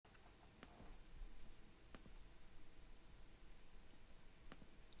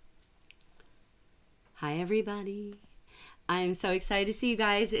Hi, everybody. I'm so excited to see you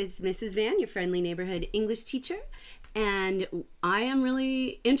guys. It's Mrs. Van, your friendly neighborhood English teacher. And I am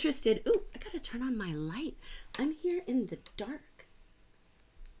really interested. Ooh, I gotta turn on my light. I'm here in the dark.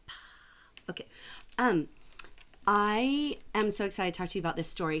 Okay. I am so excited to talk to you about this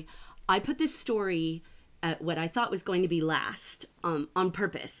story. I put this story at what I thought was going to be last on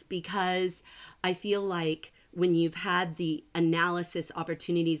purpose because I feel like when you've had the analysis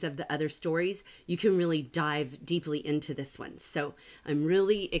opportunities of the other stories, you can really dive deeply into this one. So I'm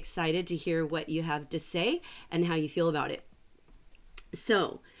really excited to hear what you have to say and how you feel about it.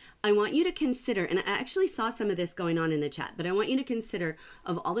 So I want you to consider, and I actually saw some of this going on in the chat, but I want you to consider,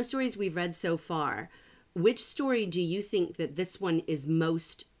 of all the stories we've read so far, which story do you think that this one is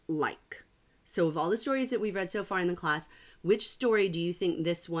most like? So of all the stories that we've read so far in the class, which story do you think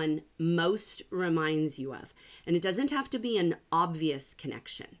this one most reminds you of? And it doesn't have to be an obvious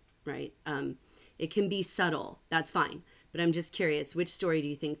connection, right? It can be subtle. That's fine. But I'm just curious, which story do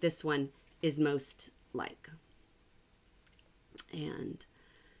you think this one is most like? And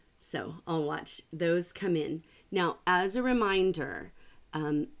so I'll watch those come in. Now, as a reminder,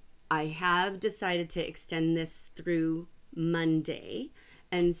 I have decided to extend this through Monday.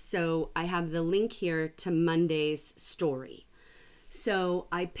 And so I have the link here to Monday's story. So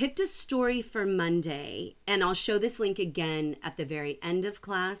I picked a story for Monday, and I'll show this link again at the very end of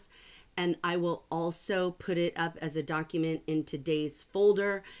class. And I will also put it up as a document in today's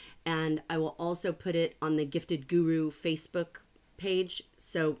folder. And I will also put it on the Gifted Guru Facebook page.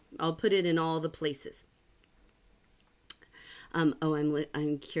 So I'll put it in all the places.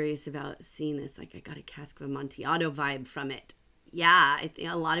 I'm curious about seeing this. Like, I got a Cask of Amontillado vibe from it. Yeah, I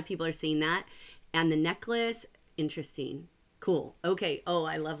think a lot of people are seeing that. And the necklace, interesting. Cool. Okay. Oh,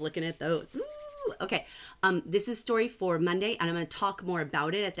 I love looking at those. Ooh, okay. This is story for Monday, and I'm going to talk more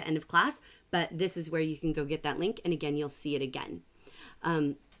about it at the end of class, but this is where you can go get that link. And again, you'll see it again.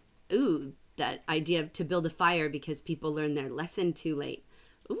 Ooh, that idea to build a fire because people learn their lesson too late.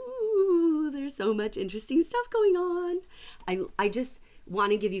 Ooh, there's so much interesting stuff going on. I just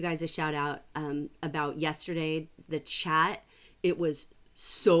want to give you guys a shout out about yesterday, the chat. It was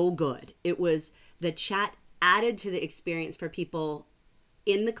so good. It was the chat added to the experience for people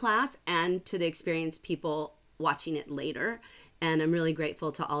in the class and to the experience people watching it later. And I'm really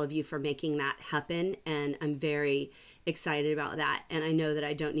grateful to all of you for making that happen. And I'm very excited about that. And I know that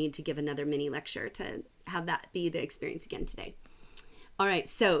I don't need to give another mini lecture to have that be the experience again today. All right,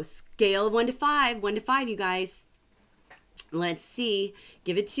 so scale of 1 to 5, 1 to 5, you guys. Let's see.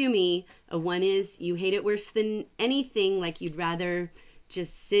 Give it to me. A 1 is you hate it worse than anything, like you'd rather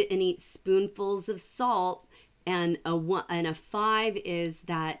just sit and eat spoonfuls of salt. And a 5 is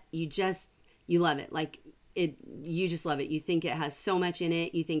that you love it. Like you just love it. You think it has so much in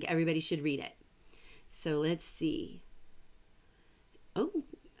it. You think everybody should read it. So let's see. Oh,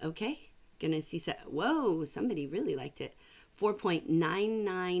 okay. Gonna see. Whoa, somebody really liked it.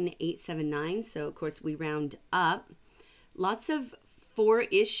 4.99879. So of course we round up. Lots of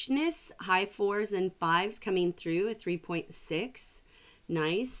 4-ishness, high 4s and 5s coming through, a 3.6.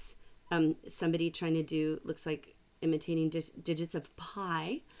 Nice. Somebody trying to do, looks like imitating digits of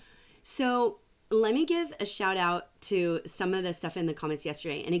pi. So let me give a shout out to some of the stuff in the comments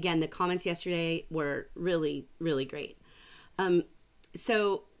yesterday. And again, the comments yesterday were really, really great.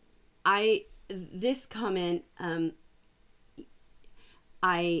 So this comment,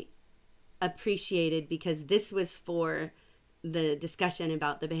 I appreciated because this was for the discussion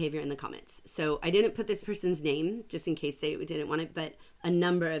about the behavior in the comments. So I didn't put this person's name just in case they didn't want it, but a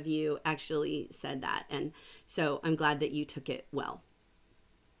number of you actually said that. And so I'm glad that you took it well.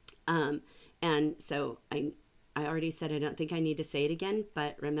 And so I already said I don't think I need to say it again,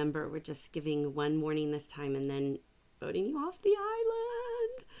 but remember, we're just giving one warning this time and then voting you off the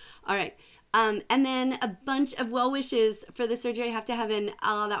island. All right. And then a bunch of well wishes for the surgery I have to heaven.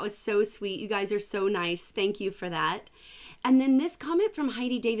 Oh, that was so sweet. You guys are so nice. Thank you for that. And then this comment from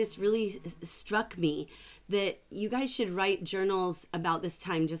Heidi Davis really struck me, that you guys should write journals about this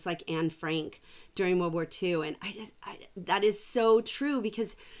time, just like Anne Frank during World War II. And that is so true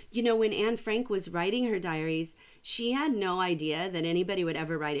because, you know, when Anne Frank was writing her diaries, she had no idea that anybody would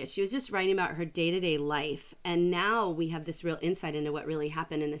ever write it. She was just writing about her day-to-day life. And now we have this real insight into what really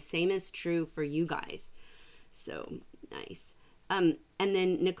happened. And the same is true for you guys. So nice. And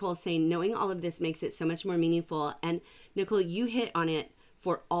then Nicole saying, knowing all of this makes it so much more meaningful. And Nicole, you hit on it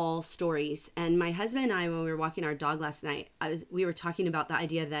for all stories. And my husband and I, when we were walking our dog last night, we were talking about the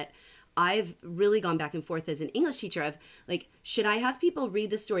idea that I've really gone back and forth as an English teacher of like, should I have people read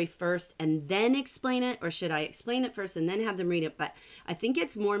the story first and then explain it, or should I explain it first and then have them read it? But I think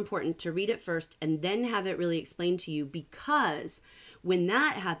it's more important to read it first and then have it really explained to you, because when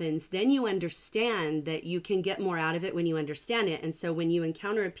that happens, then you understand that you can get more out of it when you understand it. And so when you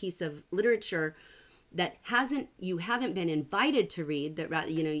encounter a piece of literature that you haven't been invited to read, that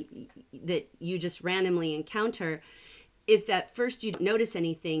that you just randomly encounter, if at first you don't notice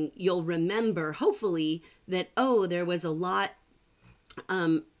anything, you'll remember, hopefully, that, oh, there was a lot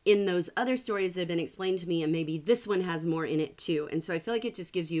in those other stories that have been explained to me, and maybe this one has more in it too. And so I feel like it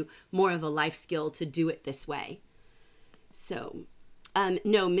just gives you more of a life skill to do it this way. So,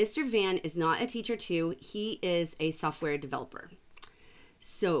 no, Mr. Van is not a teacher too. He is a software developer.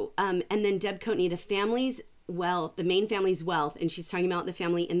 So, and then Deb Coatney, the main family's wealth, and she's talking about the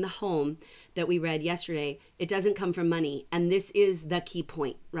family in the home that we read yesterday. It doesn't come from money. And this is the key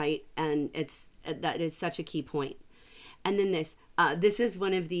point, right? And that is such a key point. And then this is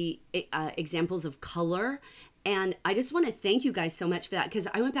one of the examples of color. And I just want to thank you guys so much for that, because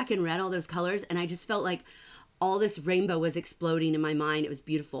I went back and read all those colors and I just felt like all this rainbow was exploding in my mind. It was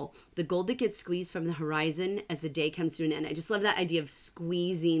beautiful. The gold that gets squeezed from the horizon as the day comes to an end. I just love that idea of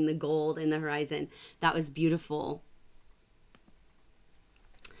squeezing the gold in the horizon. That was beautiful.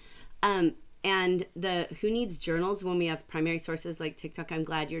 And the who needs journals when we have primary sources like TikTok? I'm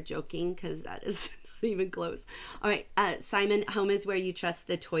glad you're joking, because that is not even close. All right, Simon, home is where you trust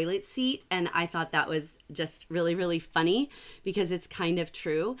the toilet seat. And I thought that was just really, really funny, because it's kind of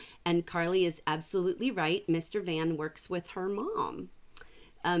true. And Carly is absolutely right. Mr. Van works with her mom.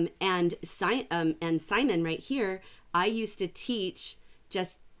 And Simon right here, I used to teach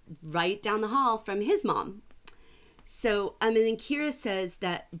just right down the hall from his mom. So, and then Kira says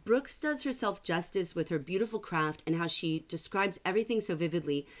that Brooks does herself justice with her beautiful craft and how she describes everything so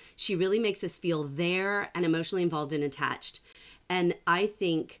vividly. She really makes us feel there and emotionally involved and attached. And I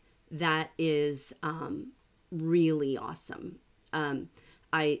think that is really awesome.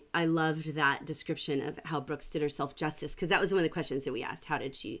 I loved that description of how Brooks did herself justice, because that was one of the questions that we asked. How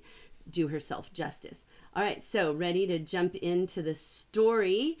did she do herself justice? All right, so ready to jump into the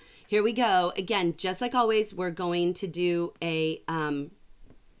story. Here we go. Again, just like always, we're going to do a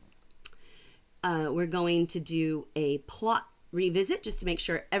plot revisit just to make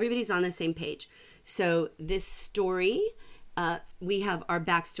sure everybody's on the same page. So this story, we have our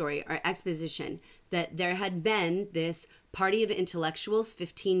backstory, our exposition, that there had been this party of intellectuals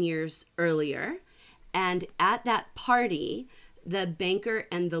 15 years earlier, and at that party, the banker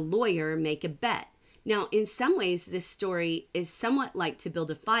and the lawyer make a bet. Now, in some ways, this story is somewhat like To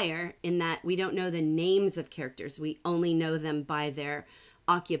Build a Fire, in that we don't know the names of characters. We only know them by their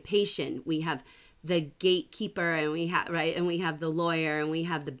occupation. We have the gatekeeper, and we have the lawyer, and we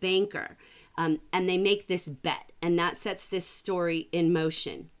have the banker. And they make this bet, and that sets this story in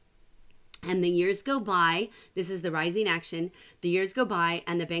motion. And the years go by. This is the rising action. The years go by,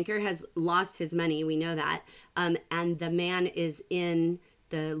 and the banker has lost his money. We know that. And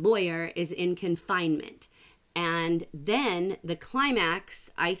the lawyer is in confinement. And then the climax,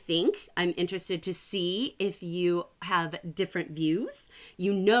 I think, I'm interested to see if you have different views.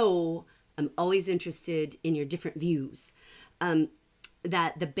 You know, I'm always interested in your different views.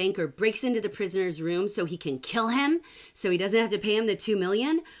 That the banker breaks into the prisoner's room so he can kill him, so he doesn't have to pay him the $2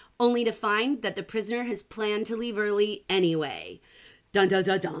 million, only to find that the prisoner has planned to leave early anyway. Dun dun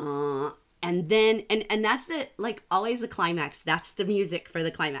dun dun. And then, and that's always the climax. That's the music for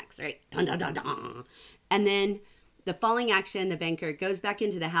the climax, right? Dun dun dun dun. And then the falling action, the banker goes back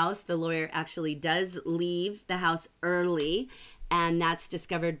into the house. The lawyer actually does leave the house early, and that's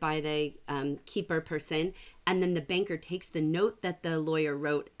discovered by the keeper person. And then the banker takes the note that the lawyer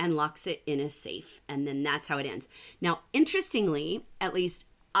wrote and locks it in a safe. And then that's how it ends. Now, interestingly, at least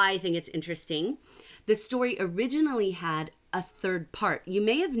I think it's interesting, the story originally had a third part. You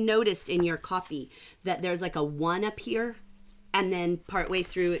may have noticed in your copy that there's like a 1 up here, and then partway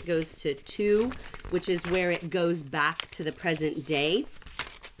through it goes to 2, which is where it goes back to the present day.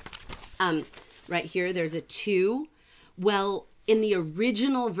 Right here, there's a 2. Well, in the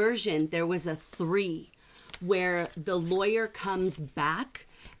original version, there was a 3, where the lawyer comes back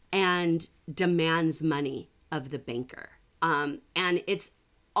and demands money of the banker. And it's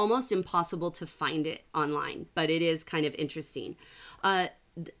almost impossible to find it online, but it is kind of interesting.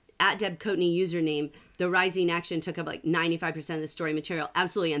 At Deb Coatney username, the rising action took up like 95% of the story material.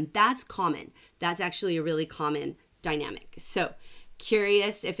 Absolutely. And that's common. That's actually a really common dynamic. So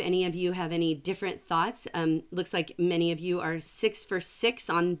curious if any of you have any different thoughts. Looks like many of you are 6 for 6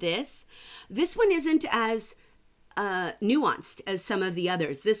 on this. This one isn't as nuanced as some of the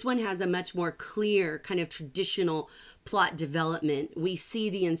others. This one has a much more clear kind of traditional plot development. We see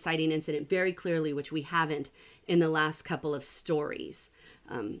the inciting incident very clearly, which we haven't in the last couple of stories.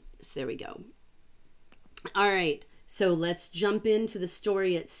 So there we go. All right, so let's jump into the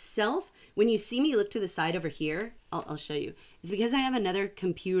story itself. When you see me look to the side over here, I'll show you. It's because I have another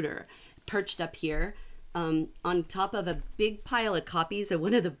computer perched up here on top of a big pile of copies of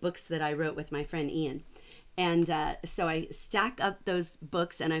one of the books that I wrote with my friend Ian. And so I stack up those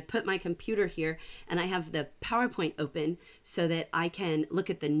books and I put my computer here and I have the PowerPoint open so that I can look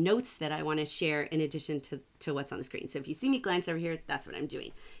at the notes that I want to share in addition to what's on the screen. So if you see me glance over here, that's what I'm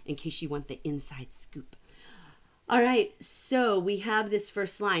doing in case you want the inside scoop. All right, so we have this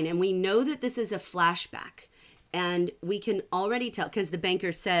first line and we know that this is a flashback. And we can already tell because the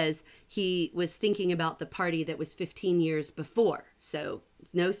banker says he was thinking about the party that was 15 years before. So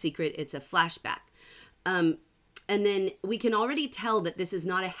it's no secret, it's a flashback. And then we can already tell that this is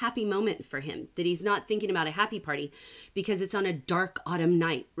not a happy moment for him, that he's not thinking about a happy party because it's on a dark autumn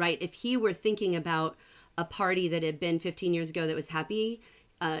night, right? If he were thinking about a party that had been 15 years ago that was happy,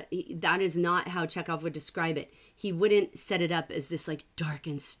 that is not how Chekhov would describe it. He wouldn't set it up as this like dark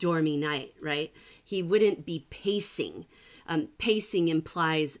and stormy night, right? He wouldn't be pacing. Pacing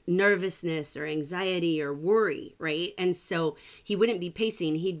implies nervousness or anxiety or worry, right? And so he wouldn't be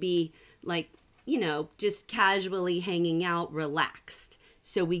pacing. He'd be like, you know, just casually hanging out, relaxed.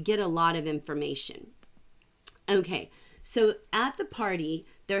 So we get a lot of information. Okay, so at the party,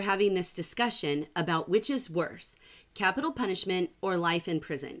 they're having this discussion about which is worse, capital punishment or life in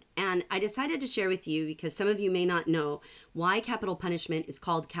prison. And I decided to share with you, because some of you may not know, why capital punishment is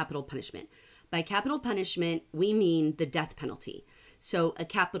called capital punishment. By capital punishment, we mean the death penalty. So a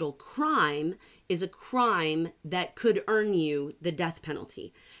capital crime is a crime that could earn you the death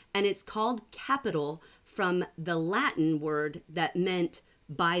penalty. And it's called capital from the Latin word that meant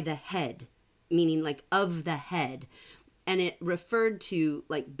by the head, meaning like of the head. And it referred to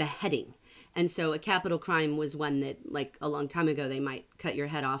like beheading. And so a capital crime was one that like a long time ago, they might cut your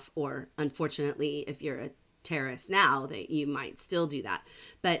head off, or unfortunately, if you're a terrorist now, that you might still do that.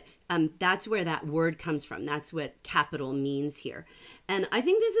 But that's where that word comes from. That's what capital means here. And I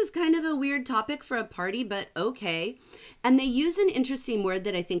think this is kind of a weird topic for a party, but okay. And they use an interesting word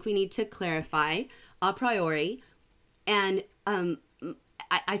that I think we need to clarify, a priori. And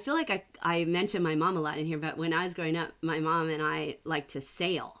I feel like I mention my mom a lot in here, but when I was growing up, my mom and I liked to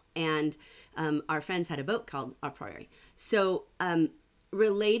sail. And our friends had a boat called a priori. So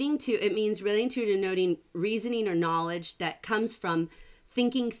relating to, it means relating to, denoting reasoning or knowledge that comes from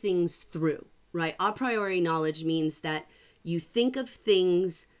thinking things through, right? A priori knowledge means that you think of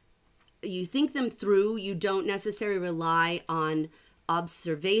things, you think them through. You don't necessarily rely on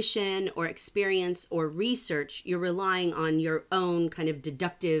observation or experience or research. You're relying on your own kind of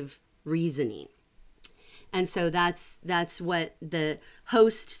deductive reasoning. And so that's what the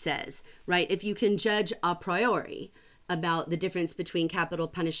host says, right? If you can judge a priori about the difference between capital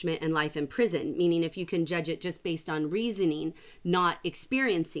punishment and life in prison, meaning if you can judge it just based on reasoning, not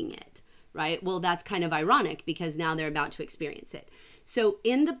experiencing it, right? Well, that's kind of ironic because now they're about to experience it. So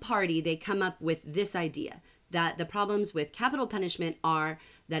in the party, they come up with this idea that the problems with capital punishment are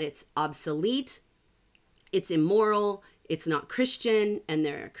that it's obsolete, it's immoral, it's not Christian, and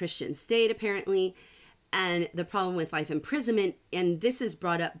they're a Christian state apparently. And the problem with life imprisonment, and this is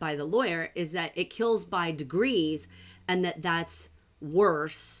brought up by the lawyer, is that it kills by degrees, and that's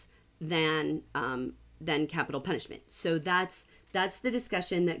worse than capital punishment. So that's the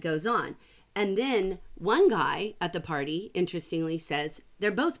discussion that goes on. And then one guy at the party, interestingly, says they're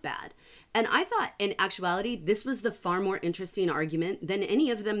both bad. And I thought, in actuality, this was the far more interesting argument than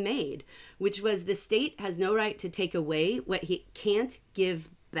any of them made, which was the state has no right to take away what he can't give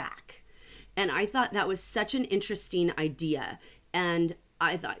back. And I thought that was such an interesting idea. And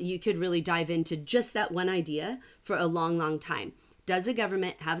I thought you could really dive into just that one idea for a long, long time. Does the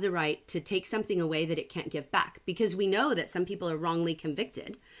government have the right to take something away that it can't give back? Because we know that some people are wrongly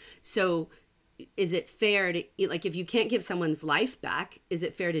convicted. So is it fair to, like, if you can't give someone's life back, is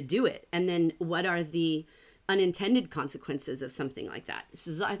it fair to do it? And then what are the unintended consequences of something like that?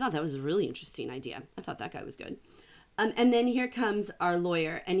 I thought that was a really interesting idea. I thought that guy was good. And then here comes our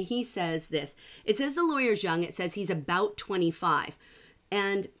lawyer, and he says this. It says the lawyer's young. It says he's about 25.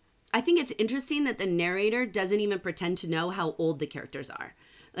 And I think it's interesting that the narrator doesn't even pretend to know how old the characters are.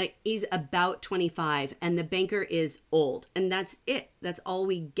 Like, he's about 25, and the banker is old. And that's it. That's all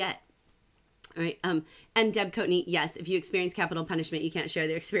we get. All right. And Deb Coatney, yes, if you experience capital punishment, you can't share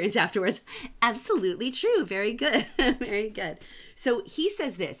their experience afterwards. Absolutely true. Very good. Very good. So he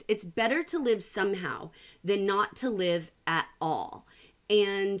says this, it's better to live somehow than not to live at all.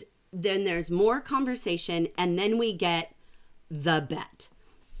 And then there's more conversation, and then we get the bet.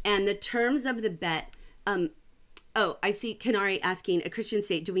 And the terms of the bet, oh, I see Kanari asking, a Christian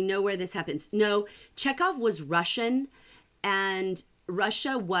state, do we know where this happens? No, Chekhov was Russian, and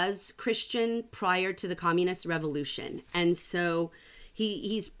Russia was Christian prior to the Communist Revolution. And so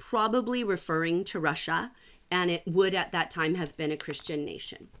he's probably referring to Russia, and it would at that time have been a Christian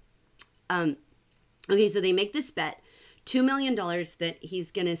nation. Okay, so they make this bet, $2 million that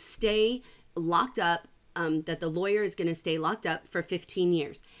he's going to stay locked up, that the lawyer is going to stay locked up for 15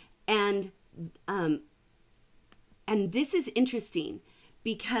 years. And this is interesting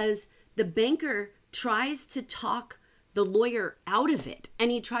because the banker tries to talk the lawyer out of it.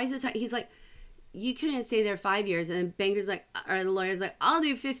 And he tries to talk, he's like, you couldn't stay there 5 years. And the banker's like, or the lawyer's like, I'll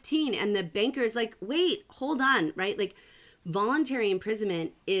do 15. And the banker's like, wait, hold on, right? Like voluntary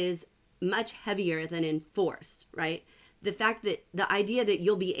imprisonment is much heavier than enforced, right? The fact that the idea that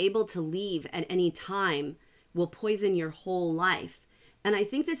you'll be able to leave at any time will poison your whole life. And I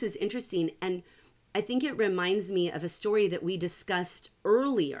think this is interesting. And I think it reminds me of a story that we discussed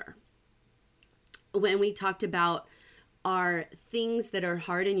earlier when we talked about are things that are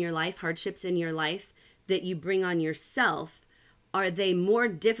hard in your life, hardships in your life that you bring on yourself, are they more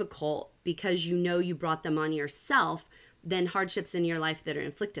difficult because you know you brought them on yourself than hardships in your life that are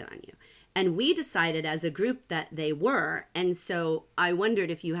inflicted on you? And we decided as a group that they were. And so I wondered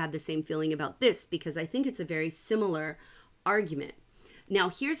if you had the same feeling about this, because I think it's a very similar argument. Now,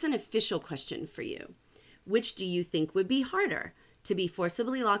 here's an official question for you. Which do you think would be harder? To be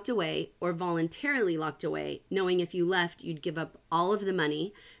forcibly locked away or voluntarily locked away, knowing if you left, you'd give up all of the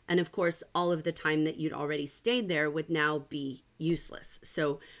money. And of course, all of the time that you'd already stayed there would now be useless.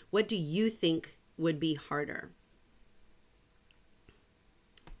 So what do you think would be harder?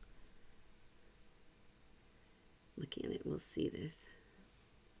 Looking at it, we'll see this.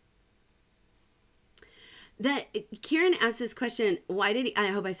 That Kieran asked this question, why did he, I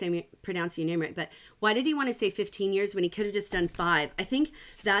hope I pronounce your name right, but why did he want to say 15 years when he could have just done 5? I think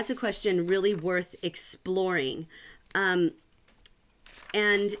that's a question really worth exploring. And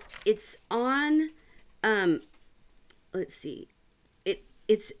it's on, let's see,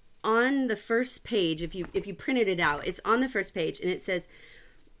 it's on the first page. If you printed it out, it's on the first page, and it says,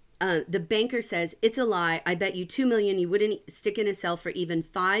 the banker says, it's a lie. I bet you $2 million you wouldn't stick in a cell for even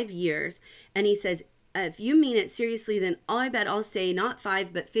 5 years. And he says, if you mean it seriously, then I bet I'll stay not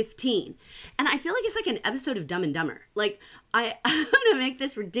 5, but 15. And I feel like it's like an episode of Dumb and Dumber. Like, I'm going to make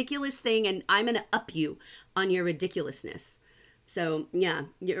this ridiculous thing, and I'm going to up you on your ridiculousness. So, yeah,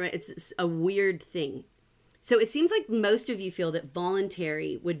 you're right. It's a weird thing. So it seems like most of you feel that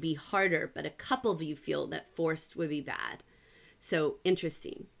voluntary would be harder, but a couple of you feel that forced would be bad. So,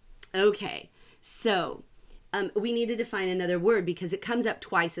 interesting. Okay, so we needed to find another word because it comes up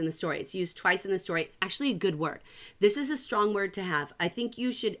twice in the story. It's used twice in the story. It's actually a good word. This is a strong word to have. I think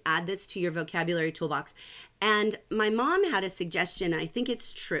you should add this to your vocabulary toolbox. And my mom had a suggestion. I think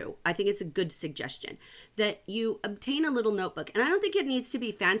it's true. I think it's a good suggestion that you obtain a little notebook. And I don't think it needs to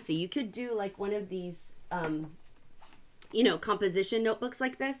be fancy. You could do like one of these, composition notebooks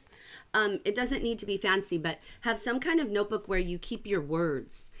like this. It doesn't need to be fancy, but have some kind of notebook where you keep your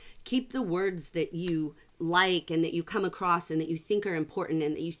words. Keep the words that you like and that you come across and that you think are important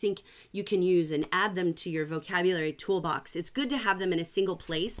and that you think you can use, and add them to your vocabulary toolbox. It's good to have them in a single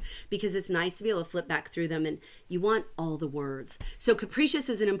place because it's nice to be able to flip back through them, and you want all the words. So capricious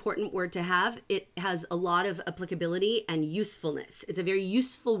is an important word to have. It has a lot of applicability and usefulness. It's a very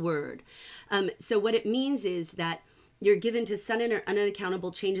useful word. So what it means is that you're given to sudden or unaccountable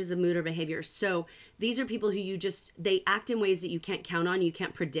changes of mood or behavior. So these are people who they act in ways that you can't count on, you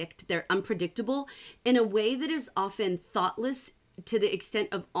can't predict. They're unpredictable in a way that is often thoughtless to the extent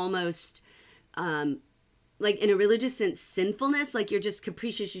of almost, like in a religious sense, sinfulness. Like you're just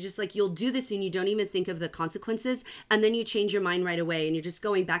capricious. You're just like, you'll do this and you don't even think of the consequences. And then you change your mind right away and you're just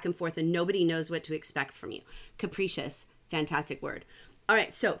going back and forth and nobody knows what to expect from you. Capricious, fantastic word. All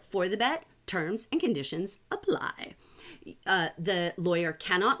right, so for the bet, terms and conditions apply. The lawyer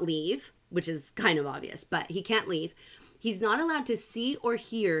cannot leave, which is kind of obvious, but he can't leave. He's not allowed to see or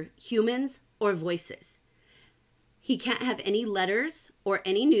hear humans or voices. He can't have any letters or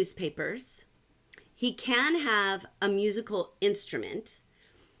any newspapers. He can have a musical instrument.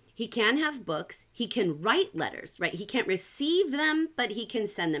 He can have books. He can write letters, right? He can't receive them, but he can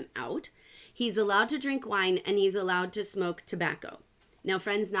send them out. He's allowed to drink wine and he's allowed to smoke tobacco. Now,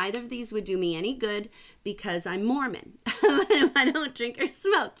 friends, neither of these would do me any good because I'm Mormon. I don't drink or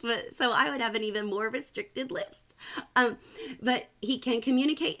smoke, so I would have an even more restricted list. But he can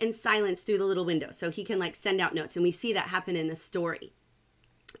communicate in silence through the little window, so he can like send out notes, and we see that happen in the story.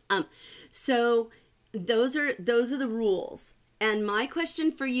 So those are the rules. And my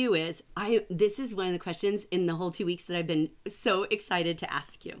question for you is, this is one of the questions in the whole 2 weeks that I've been so excited to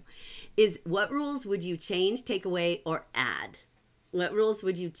ask you, is what rules would you change, take away, or add? What rules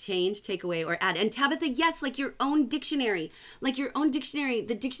would you change, take away, or add? And Tabitha, yes, like your own dictionary,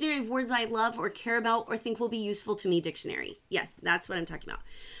 the dictionary of words I love or care about or think will be useful to me dictionary. Yes, that's what I'm talking about.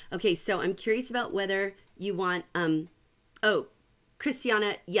 Okay, so I'm curious about whether you want,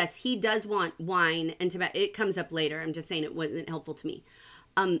 Christiana, yes, he does want wine and tobacco. It comes up later. I'm just saying it wasn't helpful to me.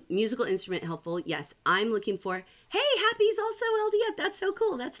 Musical instrument helpful. Yes, I'm looking for, hey, Happy's also LDF. That's so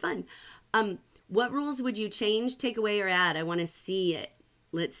cool. That's fun. What rules would you change, take away, or add? I want to see it.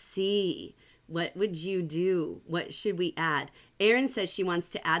 Let's see. What would you do? What should we add? Erin says she wants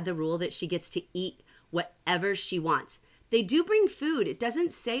to add the rule that she gets to eat whatever she wants. They do bring food. It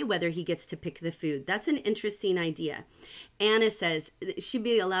doesn't say whether he gets to pick the food. That's an interesting idea. Anna says she'd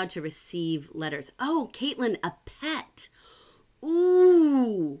be allowed to receive letters. Oh, Caitlin, a pet.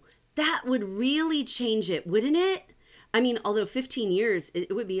 Ooh, that would really change it, wouldn't it? I mean, although 15 years,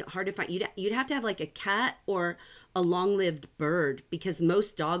 it would be hard to find. You'd have to have like a cat or a long-lived bird because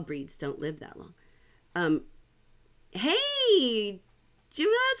most dog breeds don't live that long. Hey,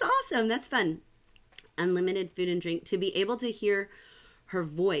 Juma, that's awesome. That's fun. Unlimited food and drink, to be able to hear her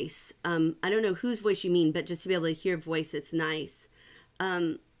voice. I don't know whose voice you mean, but just to be able to hear voice, it's nice.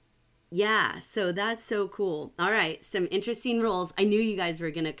 Yeah, so that's so cool. All right, some interesting rules. I knew you guys were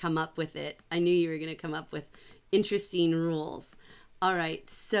going to come up with it. I knew you were going to come up with interesting rules. All right,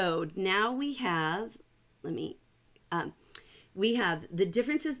 so now we have, we have the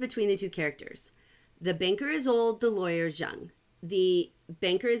differences between the two characters. The banker is old, the lawyer is young. The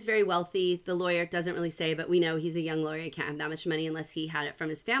banker is very wealthy. The lawyer doesn't really say, but we know he's a young lawyer. He can't have that much money unless he had it from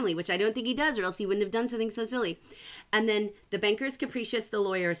his family, which I don't think he does, or else he wouldn't have done something so silly. And then the banker is capricious. The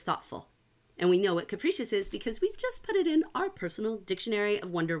lawyer is thoughtful. And we know what capricious is because we've just put it in our personal dictionary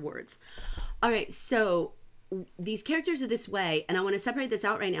of wonder words. All right, so these characters are this way, and I want to separate this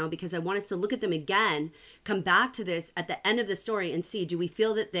out right now because I want us to look at them again, come back to this at the end of the story and see, do we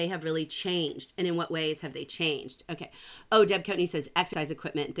feel that they have really changed, and in what ways have they changed? Okay. Oh, Deb Coatney says exercise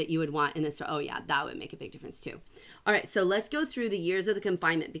equipment that you would want in the story. Oh yeah, that would make a big difference too. All right, so let's go through the years of the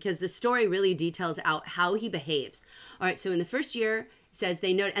confinement because the story really details out how he behaves. All right, so in the first year, it says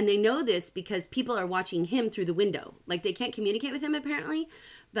they know this because people are watching him through the window. Like they can't communicate with him apparently,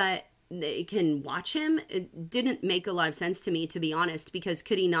 but they can watch him. It didn't make a lot of sense to me, to be honest, because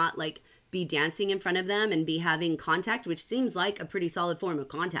could he not like be dancing in front of them and be having contact, which seems like a pretty solid form of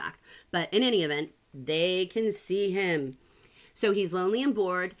contact. But in any event, they can see him. So he's lonely and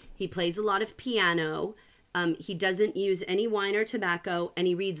bored. He plays a lot of piano. He doesn't use any wine or tobacco, and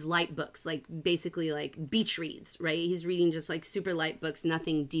he reads light books, like basically like beach reads, right? He's reading just like super light books,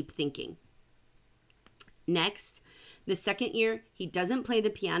 nothing deep thinking. Next, the second year, he doesn't play the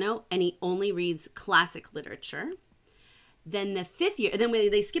piano and he only reads classic literature. Then the fifth year, and then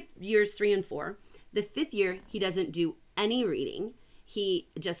when they skip years 3 and 4, the fifth year, he doesn't do any reading. He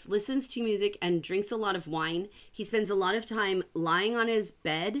just listens to music and drinks a lot of wine. He spends a lot of time lying on his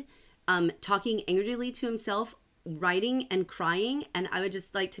bed, talking angrily to himself, writing and crying. And I would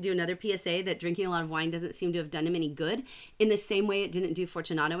just like to do another PSA that drinking a lot of wine doesn't seem to have done him any good in the same way it didn't do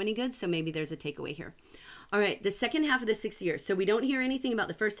Fortunato any good. So maybe there's a takeaway here. All right, the second half of the 6th year. So we don't hear anything about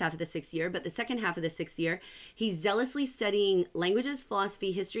the first half of the 6th year, but the second half of the 6th year, he's zealously studying languages,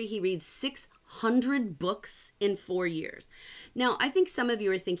 philosophy, history. He reads 600 books in 4 years. Now, I think some of you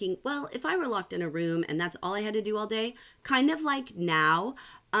are thinking, well, if I were locked in a room and that's all I had to do all day, kind of like now,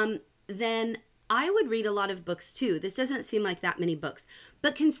 then I would read a lot of books too. This doesn't seem like that many books.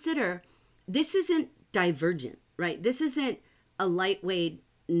 But consider, this isn't Divergent, right? This isn't a lightweight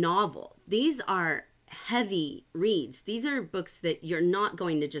novel. These are heavy reads. These are books that you're not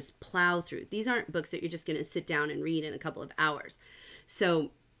going to just plow through. These aren't books that you're just going to sit down and read in a couple of hours.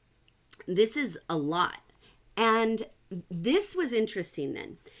 So this is a lot. And this was interesting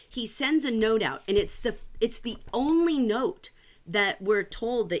then. He sends a note out, and it's the only note that we're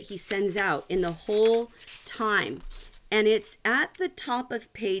told that he sends out in the whole time. And it's at the top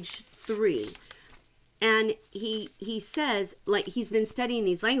of page 3. And he says, like, he's been studying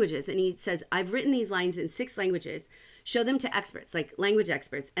these languages, and he says, I've written these lines in 6 languages. Show them to experts, like language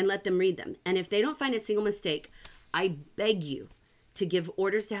experts, and let them read them. And if they don't find a single mistake, I beg you to give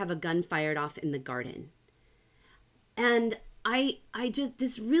orders to have a gun fired off in the garden. And I just,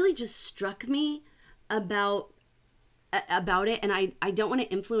 this really just struck me about it, and I don't want to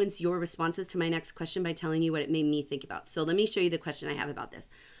influence your responses to my next question by telling you what it made me think about. So let me show you the question I have about this.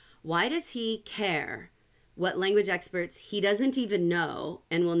 Why does he care what language experts he doesn't even know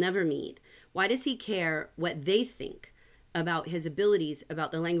and will never meet? Why does he care what they think about his abilities,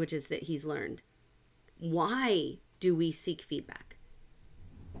 about the languages that he's learned? Why do we seek feedback?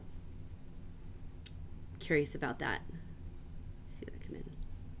 Curious about that. Let's see that come in.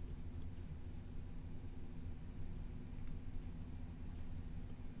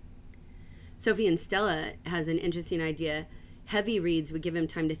 Sophie and Stella has an interesting idea. Heavy reads would give him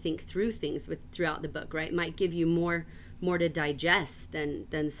time to think through things throughout the book, right? Might give you more to digest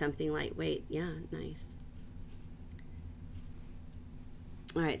than something lightweight. Yeah, nice.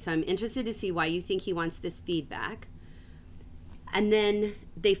 All right, so I'm interested to see why you think he wants this feedback. And then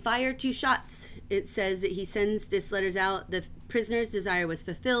they fire 2 shots. It says that he sends this letters out. The prisoner's desire was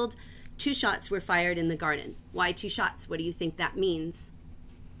fulfilled. 2 shots were fired in the garden. Why 2 shots? What do you think that means?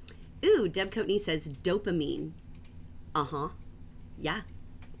 Ooh, Deb Coatney says dopamine. Uh-huh. Yeah,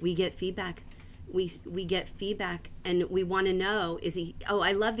 we get feedback. We get feedback, and we want to know, is he, oh,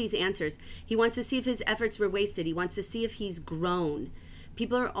 I love these answers. He wants to see if his efforts were wasted. He wants to see if he's grown.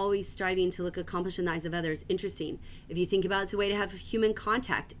 People are always striving to look accomplished in the eyes of others. Interesting. If you think about it, it's a way to have human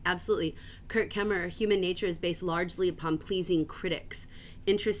contact. Absolutely. Kurt Kemmerer, human nature is based largely upon pleasing critics.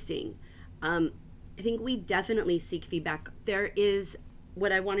 Interesting. I think we definitely seek feedback. There is,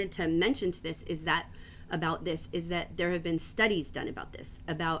 what I wanted to mention to this is that there have been studies done about this,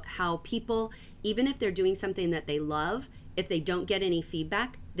 about how people, even if they're doing something that they love, if they don't get any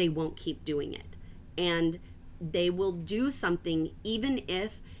feedback, they won't keep doing it. And they will do something even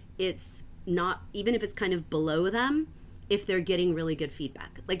if it's kind of below them, if they're getting really good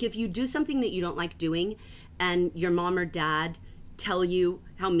feedback. Like if you do something that you don't like doing and your mom or dad tell you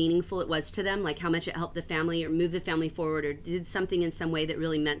how meaningful it was to them, like how much it helped the family or moved the family forward or did something in some way that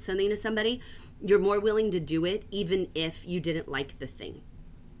really meant something to somebody, you're more willing to do it even if you didn't like the thing.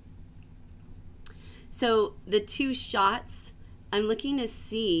 So the 2 shots, I'm looking to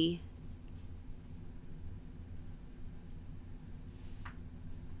see.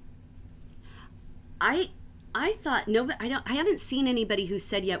 I thought, no, I haven't seen anybody who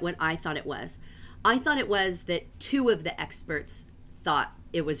said yet what I thought it was. I thought it was that 2 of the experts thought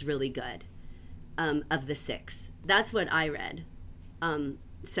it was really good, of the 6. That's what I read.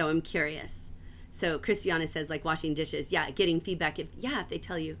 So I'm curious. So Christiana says, like washing dishes. Yeah, getting feedback if they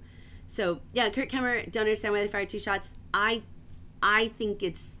tell you. So yeah, Kurt Kemmerer, don't understand why they fired 2 shots. I think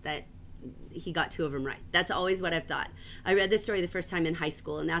it's that he got 2 of them right. That's always what I've thought. I read this story the first time in high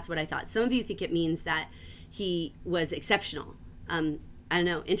school, and that's what I thought. Some of you think it means that he was exceptional. I don't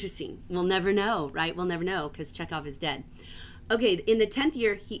know. Interesting. We'll never know, right? We'll never know because Chekhov is dead. Okay, in the 10th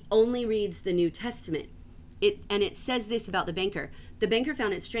year, he only reads the New Testament. And it says this about the banker. The banker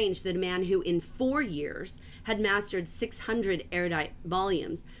found it strange that a man who in 4 years had mastered 600 erudite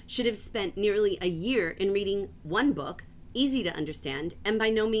volumes should have spent nearly a year in reading 1 book, easy to understand, and by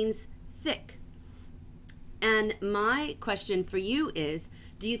no means thick. And my question for you is,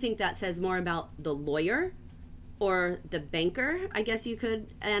 do you think that says more about the lawyer or the banker? I guess you could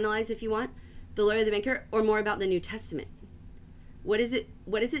analyze if you want. The lawyer, the banker, or more about the New Testament? What does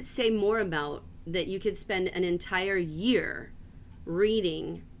it say more about that you could spend an entire year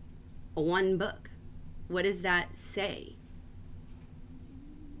reading 1 book? What does that say?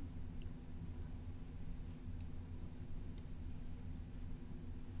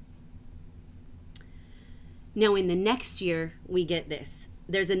 Now in the next year, we get this.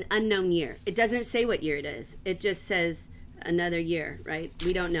 There's an unknown year. It doesn't say what year it is. It just says another year, right?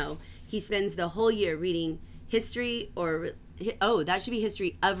 We don't know. He spends the whole year reading history that should be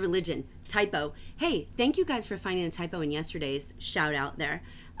history of religion. Typo. Hey, thank you guys for finding a typo in yesterday's shout out there.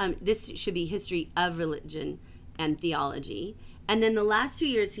 This should be history of religion and theology. And then the last 2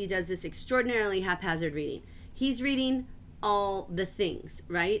 years, he does this extraordinarily haphazard reading. He's reading all the things,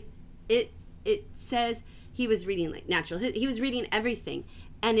 right? It says he was reading like natural. He was reading everything.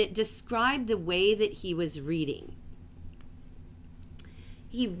 And it described the way that he was reading.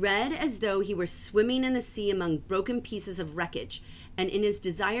 He read as though he were swimming in the sea among broken pieces of wreckage, and in his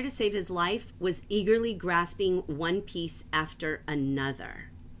desire to save his life was eagerly grasping one piece after another.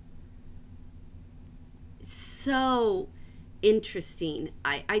 So interesting.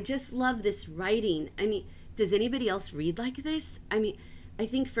 I just love this writing. I mean, does anybody else read like this? I mean, I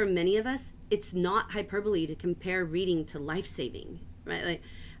think for many of us, it's not hyperbole to compare reading to life-saving, right? Like,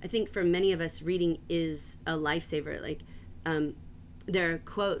 I think for many of us, reading is a lifesaver. Like, there are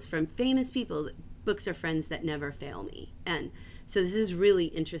quotes from famous people, QuickBooks are friends that never fail me. And so this is really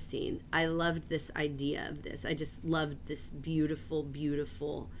interesting. I loved this idea of this. I just loved this beautiful,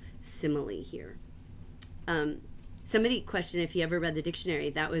 beautiful simile here. Somebody questioned if you ever read the dictionary.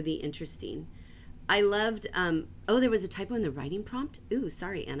 That would be interesting. I loved, oh, there was a typo in the writing prompt. Ooh,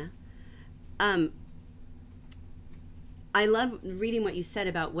 sorry, Anna. I love reading what you said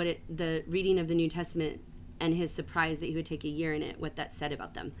about the reading of the New Testament and his surprise that he would take a year in it, what that said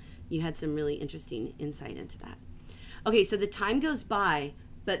about them. You had some really interesting insight into that. Okay, so the time goes by,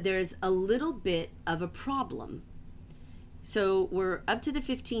 but there's a little bit of a problem. So we're up to the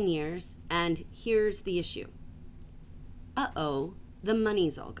 15 years, and here's the issue. Uh-oh, the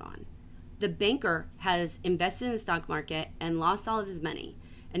money's all gone. The banker has invested in the stock market and lost all of his money,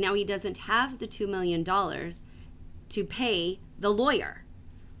 and now he doesn't have the $2 million to pay the lawyer.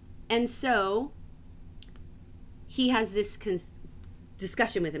 And so he has this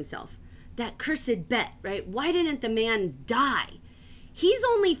discussion with himself. That cursed bet, right? Why didn't the man die? He's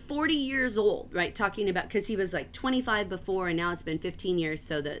only 40 years old, right? Talking about, because he was like 25 before, and now it's been 15 years.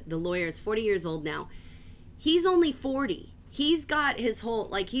 So the lawyer is 40 years old now. He's only 40. He's got his whole,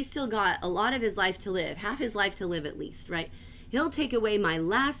 like, he's still got a lot of his life to live, half his life to live at least, right? He'll take away my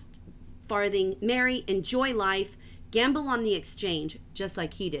last farthing, marry, enjoy life, gamble on the exchange, just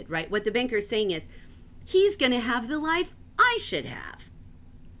like he did, right? What the banker is saying is, he's going to have the life I should have.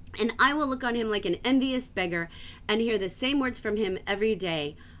 And I will look on him like an envious beggar and hear the same words from him every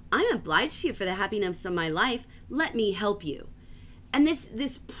day. I'm obliged to you for the happiness of my life. Let me help you. And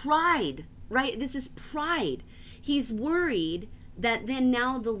this pride, right? This is pride. He's worried that then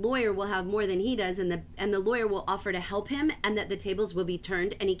now the lawyer will have more than he does, and the lawyer will offer to help him, and that the tables will be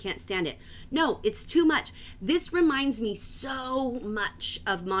turned, and he can't stand it. No, it's too much. This reminds me so much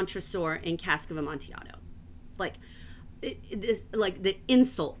of Montresor in Cask of Amontillado. Like, like the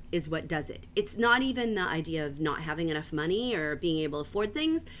insult is what does it. It's not even the idea of not having enough money or being able to afford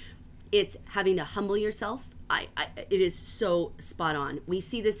things. It's having to humble yourself. It is so spot on. We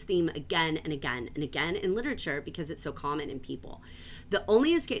see this theme again and again and again in literature because it's so common in people. The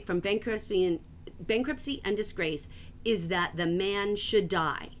only escape from bankruptcy and disgrace is that the man should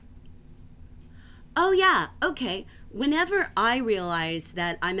die. Oh yeah, okay. Whenever I realize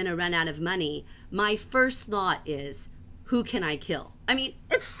that I'm going to run out of money, my first thought is, who can I kill? I mean,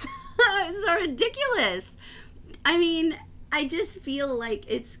 it's so ridiculous. I mean, I just feel like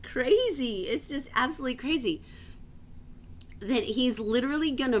it's crazy. It's just absolutely crazy that he's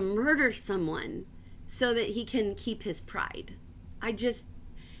literally gonna murder someone so that he can keep his pride. It's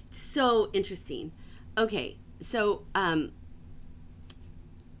so interesting. Okay, so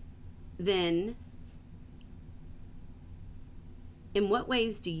then in what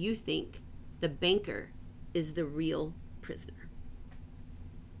ways do you think the banker is the real prisoner?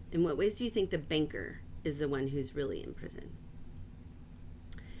 In what ways do you think the banker is the one who's really in prison?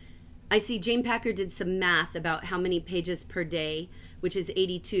 I see Jane Packer did some math about how many pages per day, which is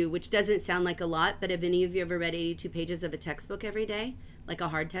 82, which doesn't sound like a lot, but have any of you ever read 82 pages of a textbook every day? Like a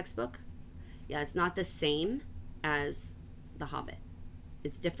hard textbook? Yeah, it's not the same as The Hobbit.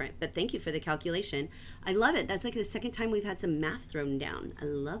 It's different, but thank you for the calculation. I love it. That's like the second time we've had some math thrown down. I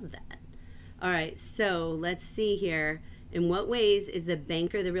love that. All right, so let's see here. In what ways is the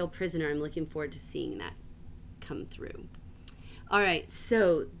banker the real prisoner? I'm looking forward to seeing that come through. All right,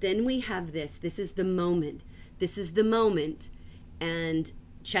 so then we have this. This is the moment. This is the moment. And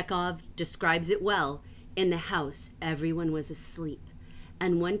Chekhov describes it well. In the house, everyone was asleep.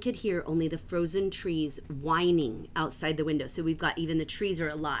 And one could hear only the frozen trees whining outside the window. So we've got even the trees are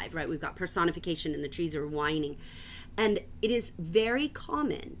alive, right? We've got personification and the trees are whining. And it is very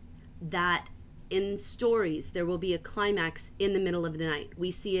common that in stories, there will be a climax in the middle of the night. We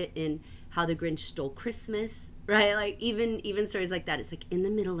see it in How the Grinch Stole Christmas, right? Like even stories like that. It's like in the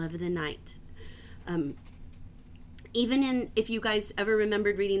middle of the night. Even in, if you guys ever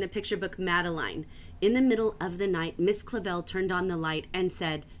remembered reading the picture book Madeline, in the middle of the night, Miss Clavel turned on the light and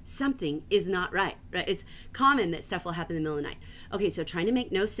said, something is not right, right? It's common that stuff will happen in the middle of the night. Okay, so trying to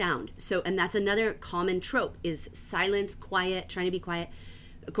make no sound. So, and that's another common trope is silence, quiet, trying to be quiet.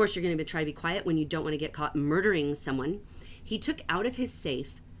 Of course, you're going to try to be quiet when you don't want to get caught murdering someone. He took out of his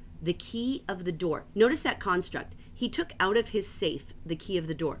safe the key of the door. Notice that construct. He took out of his safe the key of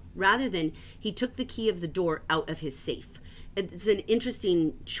the door, rather than he took the key of the door out of his safe. It's an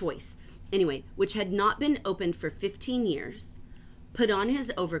interesting choice. Anyway, which had not been opened for 15 years, put on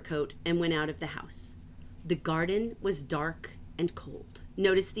his overcoat and went out of the house. The garden was dark and cold.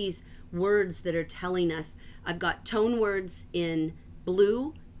 Notice these words that are telling us. I've got tone words in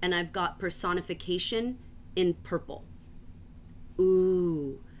blue and I've got personification in purple.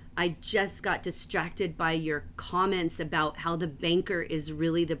 Ooh, I just got distracted by your comments about how the banker is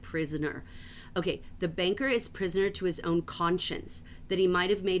really the prisoner. Okay, the banker is prisoner to his own conscience, that he might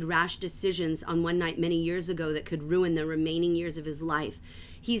have made rash decisions on one night many years ago that could ruin the remaining years of his life.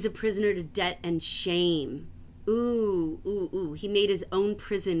 He's a prisoner to debt and shame. Ooh, ooh, ooh. He made his own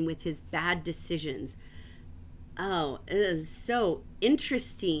prison with his bad decisions. Oh, it is so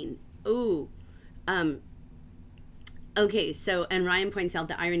interesting. Ooh. Okay, so, and Ryan points out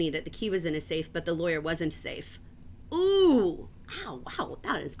the irony that the key was in a safe, but the lawyer wasn't safe. Ooh. Wow,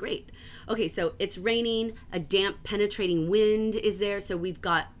 that is great. Okay, so it's raining, a damp penetrating wind is there, so we've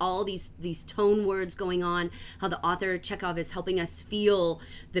got all these tone words going on, how the author Chekhov is helping us feel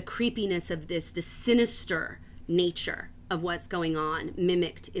the creepiness of this, the sinister nature of what's going on,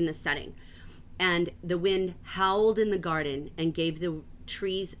 mimicked in the setting. And the wind howled in the garden and gave the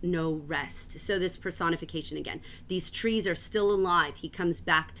trees no rest. So this personification again, these trees are still alive. He comes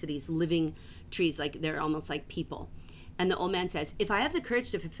back to these living trees, like they're almost like people. And the old man says, if I have the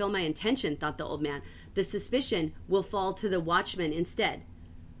courage to fulfill my intention, thought the old man, the suspicion will fall to the watchman instead.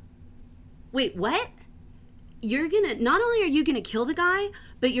 Wait, what? You're gonna, not only are you gonna kill the guy,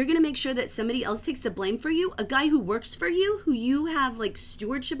 but you're gonna make sure that somebody else takes the blame for you? A guy who works for you, who you have like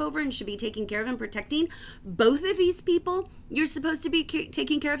stewardship over and should be taking care of and protecting? Both of these people you're supposed to be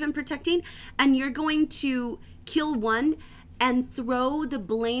taking care of and protecting, and you're going to kill one and throw the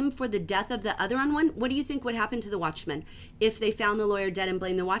blame for the death of the other on one? What do you think would happen to the watchman if they found the lawyer dead and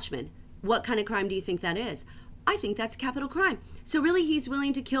blamed the watchman? What kind of crime do you think that is? I think that's capital crime. So really, he's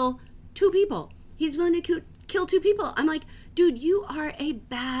willing to kill two people. He's willing to kill two people. I'm like, dude, you are a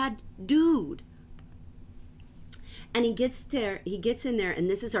bad dude. And he gets in there,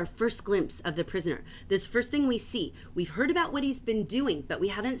 and this is our first glimpse of the prisoner. This first thing we see. We've heard about what he's been doing, but we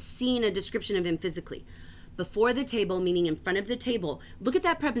haven't seen a description of him physically. Before the table, meaning in front of the table. Look at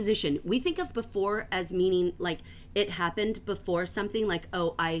that preposition. We think of before as meaning like it happened before something, like,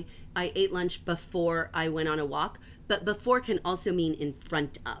 oh, I ate lunch before I went on a walk. But before can also mean in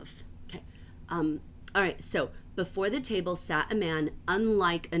front of. Okay. All right. So before the table sat a man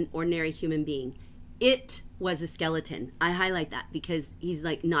unlike an ordinary human being. It was a skeleton. I highlight that because he's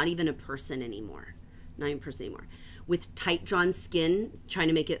like not even a person anymore. Not even a person anymore. With tight drawn skin, trying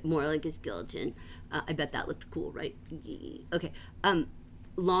to make it more like a skeleton. I bet that looked cool, right? Okay.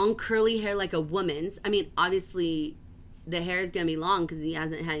 Long curly hair like a woman's. I mean, obviously the hair is going to be long because he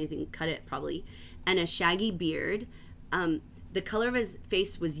hasn't had anything cut it probably. And a shaggy beard. The color of his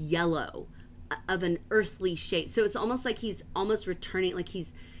face was yellow, of an earthly shade. So it's almost like he's almost returning, like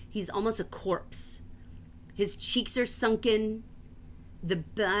he's almost a corpse. His cheeks are sunken.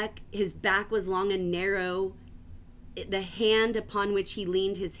 His back was long and narrow. The hand upon which he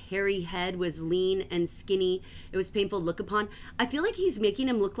leaned his hairy head was lean and skinny. It was painful to look upon. I feel like he's making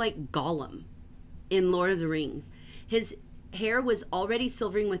him look like Gollum in Lord of the Rings. His hair was already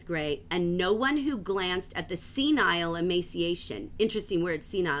silvering with gray, and no one who glanced at the senile emaciation, interesting word,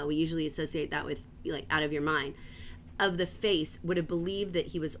 senile, we usually associate that with like out of your mind, of the face would have believed that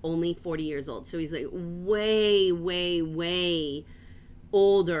he was only 40 years old. So he's like way, way, way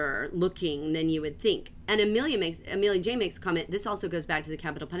older looking than you would think. And Amelia J makes a comment, this also goes back to the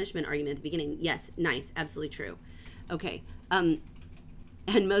capital punishment argument at the beginning. Yes, nice, absolutely true. Okay,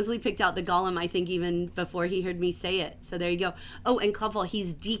 and Mosley picked out the Gollum, I think, even before he heard me say it. So there you go. Oh, and Clubfall,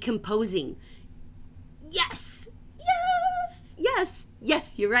 he's decomposing. Yes, yes, yes,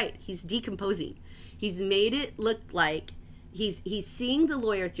 yes, you're right. He's decomposing. He's made it look like he's seeing the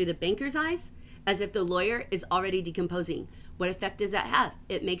lawyer through the banker's eyes as if the lawyer is already decomposing. What effect does that have?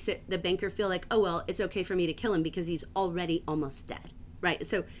 It makes the banker feel like, oh, well, it's okay for me to kill him because he's already almost dead, right?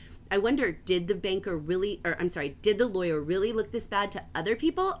 So I wonder, did the lawyer really look this bad to other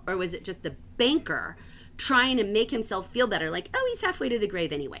people? Or was it just the banker trying to make himself feel better? Like, oh, he's halfway to the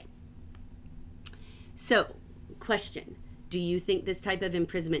grave anyway. So, question, do you think this type of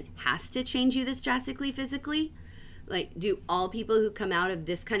imprisonment has to change you this drastically physically? Like, do all people who come out of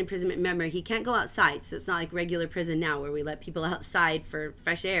this kind of imprisonment, remember, he can't go outside, so it's not like regular prison now where we let people outside for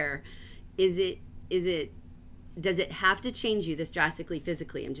fresh air. Does it have to change you this drastically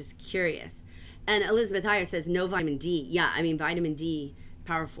physically? I'm just curious. And Elizabeth Heyer says no vitamin D. Yeah, I mean, vitamin D,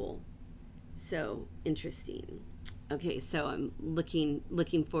 powerful. So interesting. Okay, so I'm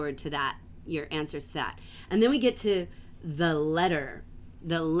looking forward to that, your answers to that. And then we get to the letter.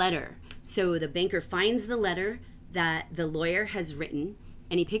 So the banker finds the letter that the lawyer has written,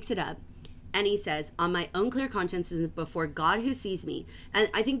 and he picks it up, and he says, on my own clear conscience and before God who sees me. And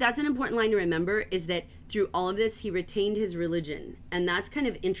I think that's an important line to remember, is that through all of this, he retained his religion. And that's kind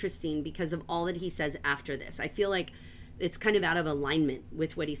of interesting because of all that he says after this. I feel like it's kind of out of alignment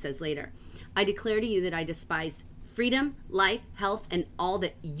with what he says later. I declare to you that I despise freedom, life, health, and all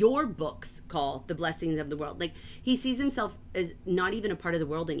that your books call the blessings of the world. Like, he sees himself as not even a part of the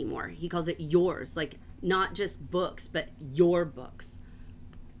world anymore. He calls it yours, like not just books, but your books.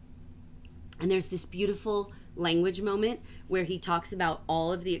 And there's this beautiful language moment where he talks about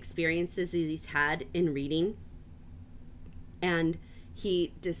all of the experiences that he's had in reading. And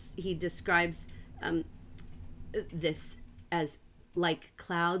he describes this as like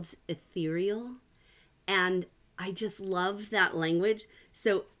clouds ethereal. And I just love that language.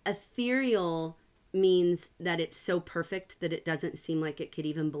 So ethereal means that it's so perfect that it doesn't seem like it could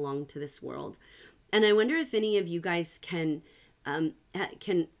even belong to this world. And I wonder if any of you guys can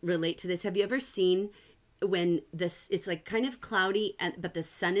relate to this. Have you ever seen when it's like kind of cloudy, but the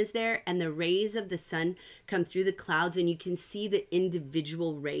sun is there, and the rays of the sun come through the clouds, and you can see the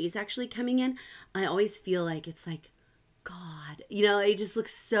individual rays actually coming in? I always feel like it's like God, it just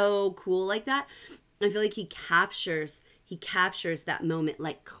looks so cool like that. I feel like he captures that moment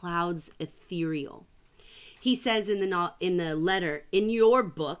like clouds ethereal. He says in the letter, in your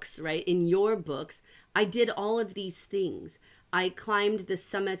books, right? In your books, I did all of these things. I climbed the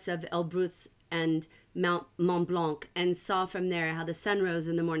summits of Elbrus and Mont Blanc and saw from there how the sun rose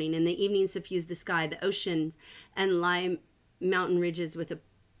in the morning and the evening suffused the sky, the oceans and lime mountain ridges with a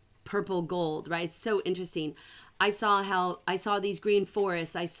purple gold, right? It's so interesting. I saw these green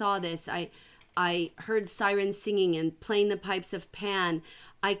forests. I saw this. I heard sirens singing and playing the pipes of Pan.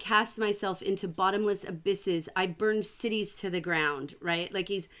 I cast myself into bottomless abysses. I burned cities to the ground, right? Like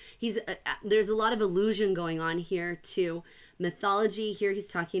there's a lot of allusion going on here to mythology. Here he's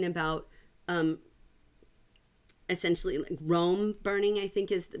talking about essentially like Rome burning, I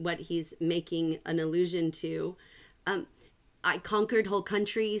think is what he's making an allusion to. I conquered whole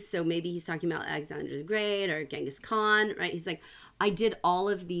countries, so maybe he's talking about Alexander the Great or Genghis Khan, right? He's like, I did all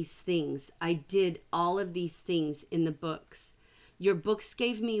of these things. I did all of these things in the books. Your books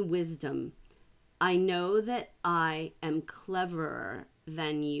gave me wisdom. I know that I am cleverer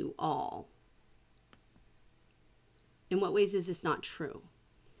than you all. In what ways is this not true?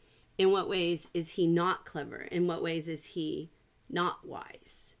 In what ways is he not clever? In what ways is he not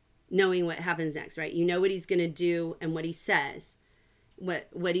wise? Knowing what happens next, right? You know what he's going to do and what he says.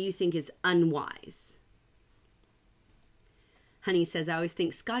 What do you think is unwise? Honey says, I always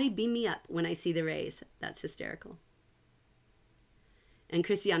think, Scotty, beam me up when I see the rays. That's hysterical. And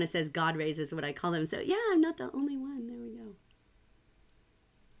Christiana says, God rays is what I call them. So yeah, I'm not the only one. There we go.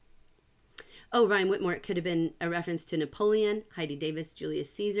 Oh, Ryan Whitmore, it could have been a reference to Napoleon, Heidi Davis,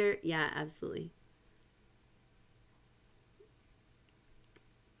 Julius Caesar. Yeah, absolutely.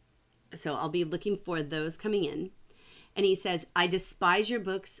 So I'll be looking for those coming in. And he says, I despise your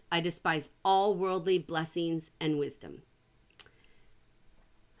books. I despise all worldly blessings and wisdom.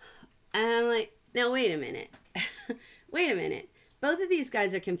 And I'm like, now wait a minute. Wait a minute. Both of these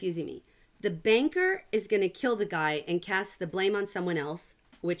guys are confusing me. The banker is going to kill the guy and cast the blame on someone else,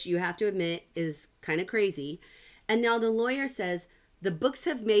 which you have to admit is kind of crazy. And now the lawyer says, the books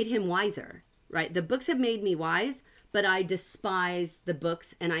have made him wiser, right? The books have made me wise, but I despise the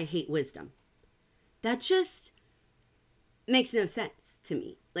books and I hate wisdom. That just makes no sense to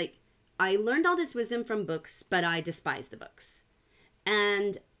me. Like, I learned all this wisdom from books, but I despise the books.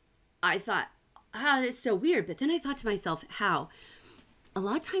 And I thought, it's so weird. But then I thought to myself, how? A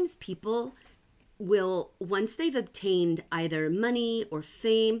lot of times people will, once they've obtained either money or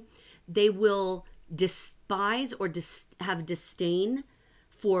fame, they will despise or have disdain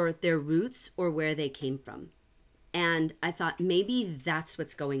for their roots or where they came from. And I thought maybe that's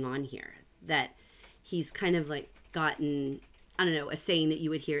what's going on here, that he's kind of like gotten, I don't know, a saying that you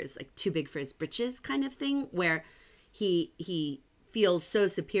would hear is like too big for his britches kind of thing, where he feels so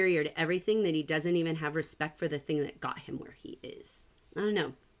superior to everything that he doesn't even have respect for the thing that got him where he is. I don't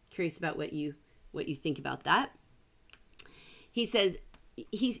know. Curious about what you think about that. He says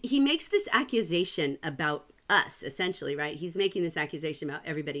he makes this accusation about us, essentially, right? He's making this accusation about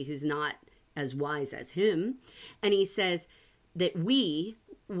everybody who's not as wise as him. And he says that we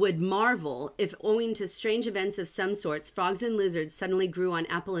would marvel if, owing to strange events of some sorts, frogs and lizards suddenly grew on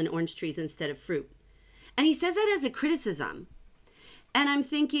apple and orange trees instead of fruit. And he says that as a criticism. And I'm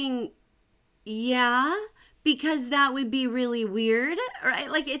thinking, yeah, because that would be really weird,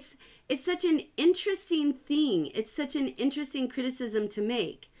 right? Like it's such an interesting thing. It's such an interesting criticism to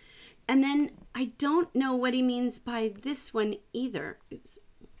make. And then I don't know what he means by this one either. Oops.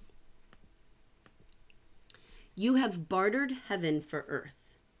 You have bartered heaven for earth.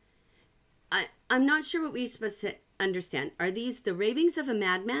 I'm not sure what we're supposed to understand. Are these the ravings of a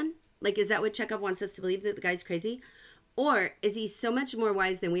madman? Like, is that what Chekhov wants us to believe, that the guy's crazy? Or is he so much more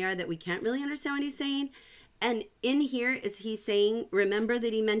wise than we are that we can't really understand what he's saying? And in here, is he saying, remember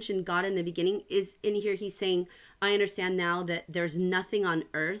that he mentioned God in the beginning? Is in here he's saying, I understand now that there's nothing on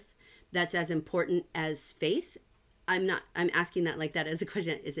earth that's as important as faith? I'm asking that like that as a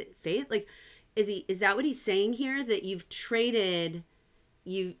question. Is it faith? Like, is that what he's saying here? That you've traded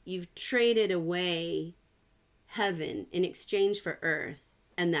away heaven in exchange for earth,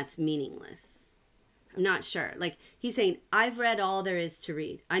 and that's meaningless. I'm not sure. Like, he's saying, I've read all there is to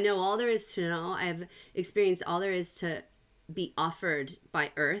read. I know all there is to know. I've experienced all there is to be offered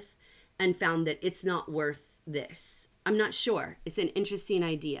by earth and found that it's not worth this. I'm not sure. It's an interesting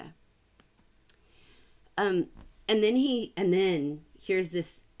idea. And then here's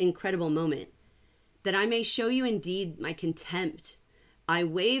this incredible moment. That I may show you indeed my contempt. I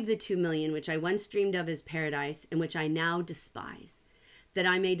waive the 2 million, which I once dreamed of as paradise, and which I now despise. That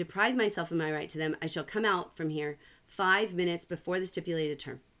I may deprive myself of my right to them, I shall come out from here 5 minutes before the stipulated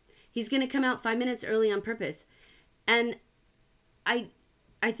term. He's going to come out 5 minutes early on purpose. And I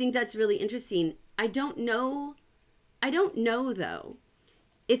think that's really interesting. I don't know though.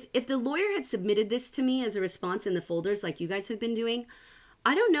 If the lawyer had submitted this to me as a response in the folders like you guys have been doing,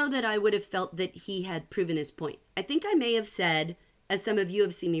 I don't know that I would have felt that he had proven his point. I think I may have said, as some of you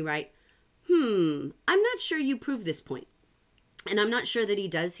have seen me write, I'm not sure you prove this point. And I'm not sure that he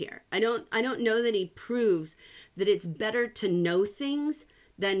does here. I don't know that he proves that it's better to know things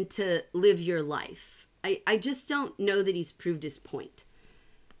than to live your life. I just don't know that he's proved his point.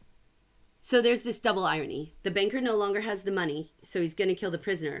 So there's this double irony. The banker no longer has the money, so he's going to kill the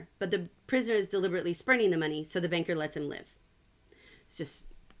prisoner. But the prisoner is deliberately spurning the money, so the banker lets him live. It's just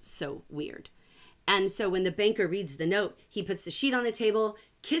so weird. And so when the banker reads the note, he puts the sheet on the table,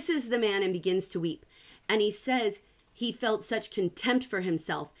 kisses the man, and begins to weep. And he says he felt such contempt for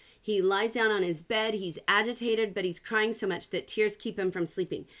himself. He lies down on his bed. He's agitated, but he's crying so much that tears keep him from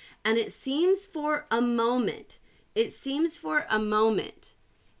sleeping. And it seems for a moment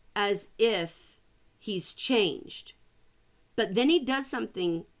as if he's changed. But then he does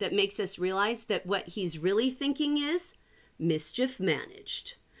something that makes us realize that what he's really thinking is mischief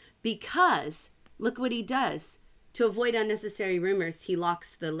managed. Because look what he does. To avoid unnecessary rumors, he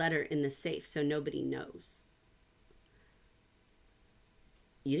locks the letter in the safe so nobody knows.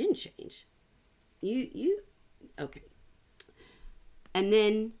 You didn't change. Okay. And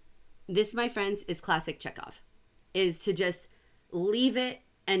then this, my friends, is classic Chekhov. Is to just leave it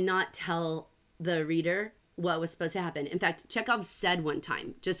and not tell the reader what was supposed to happen. In fact, Chekhov said one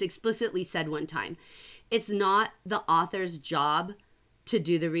time, just explicitly said one time, it's not the author's job to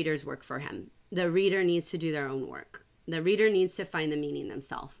do the reader's work for him. The reader needs to do their own work. The reader needs to find the meaning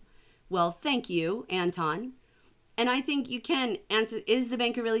themselves. Well, thank you, Anton. And I think you can answer, is the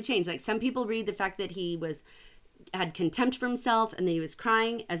banker really changed? Like, some people read the fact that he had contempt for himself and that he was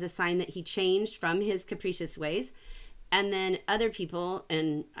crying as a sign that he changed from his capricious ways. And then other people,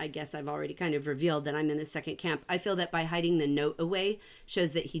 and I guess I've already kind of revealed that I'm in the second camp, I feel that by hiding the note away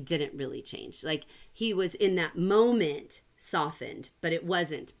shows that he didn't really change. Like, he was in that moment softened, but it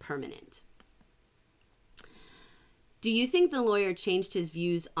wasn't permanent. Do you think the lawyer changed his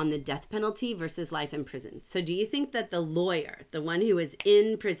views on the death penalty versus life in prison? So do you think that the lawyer, the one who was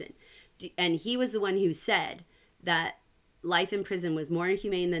in prison, and he was the one who said that life in prison was more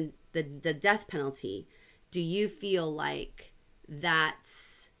humane than the death penalty, do you feel like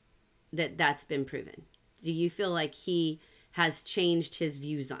that's been proven? Do you feel like he has changed his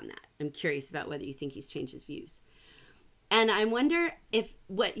views on that? I'm curious about whether you think he's changed his views. And I wonder if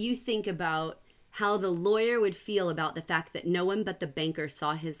what you think about how the lawyer would feel about the fact that no one but the banker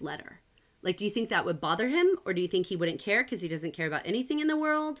saw his letter. Like, do you think that would bother him? Or do you think he wouldn't care because he doesn't care about anything in the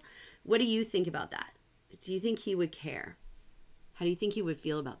world? What do you think about that? Do you think he would care? How do you think he would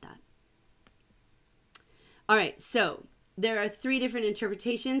feel about that? All right, so there are 3 different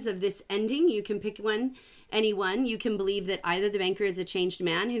interpretations of this ending. You can pick one, any one. You can believe that either the banker is a changed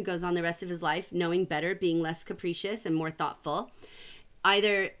man who goes on the rest of his life knowing better, being less capricious and more thoughtful.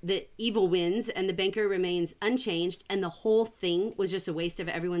 Either the evil wins and the banker remains unchanged and the whole thing was just a waste of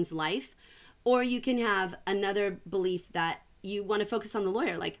everyone's life. Or you can have another belief that you want to focus on the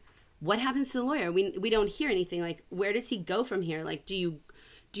lawyer. Like, what happens to the lawyer? We don't hear anything. Like, where does he go from here? Like,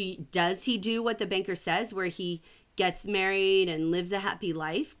 does he do what the banker says, where he gets married and lives a happy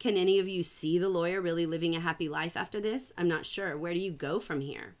life? Can any of you see the lawyer really living a happy life after this? I'm not sure. Where do you go from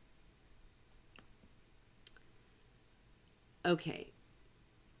here? Okay.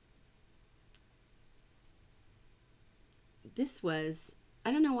 This was,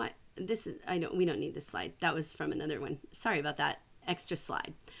 I don't know what this is. We don't need this slide. That was from another one. Sorry about that extra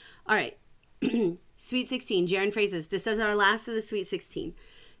slide. All right. Sweet 16, gerund phrases. This is our last of the Sweet 16.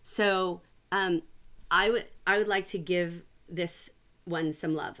 So I would like to give this one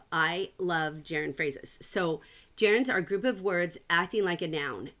some love. I love gerund phrases. So gerunds are a group of words acting like a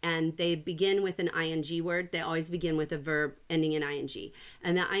noun, and they begin with an ing word. They always begin with a verb ending in ing.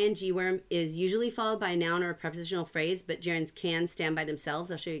 And the ing word is usually followed by a noun or a prepositional phrase, but gerunds can stand by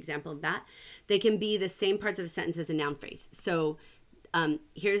themselves. I'll show you an example of that. They can be the same parts of a sentence as a noun phrase. So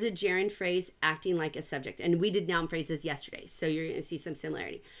here's a gerund phrase acting like a subject. And we did noun phrases yesterday, so you're going to see some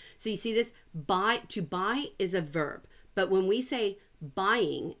similarity. So you see this, to buy is a verb. But when we say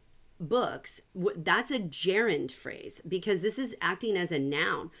buying books, that's a gerund phrase because this is acting as a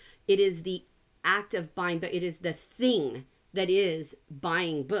noun. It is the act of buying, but it is the thing that is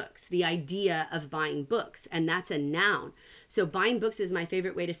buying books, the idea of buying books, and that's a noun. So buying books is my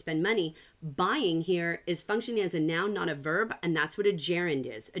favorite way to spend money. Buying here is functioning as a noun, not a verb, and that's what a gerund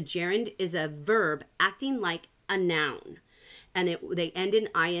is. A gerund is a verb acting like a noun, and they end in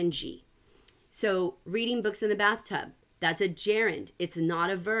ing. So reading books in the bathtub, that's a gerund. It's not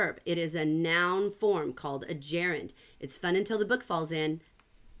a verb. It is a noun form called a gerund. It's fun until the book falls in.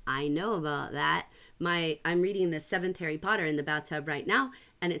 I know about that. I'm reading the 7th Harry Potter in the bathtub right now,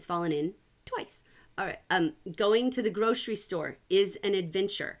 and it's fallen in twice. All right. Going to the grocery store is an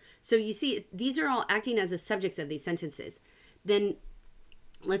adventure. So you see, these are all acting as the subjects of these sentences. Then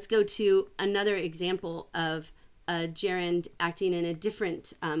let's go to another example of a gerund acting in a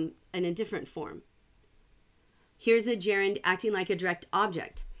different form. Here's a gerund acting like a direct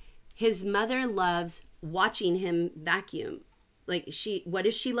object. His mother loves watching him vacuum. What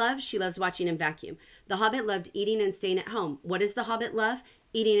does she love? She loves watching him vacuum. The Hobbit loved eating and staying at home. What does the Hobbit love?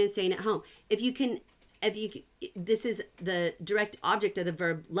 Eating and staying at home. This is the direct object of the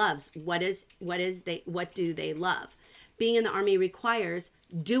verb loves. What do they love? Being in the Army requires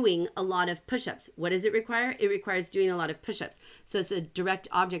doing a lot of push-ups. What does it require? It requires doing a lot of push-ups. So it's a direct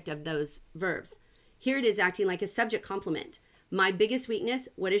object of those verbs. Here it is acting like a subject complement. My biggest weakness.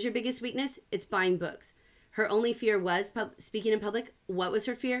 What is your biggest weakness? It's buying books. Her only fear was speaking in public. What was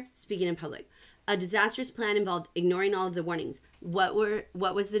her fear? Speaking in public. A disastrous plan involved ignoring all of the warnings. What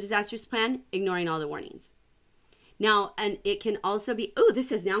was the disastrous plan? Ignoring all the warnings. Now, and it can also be, this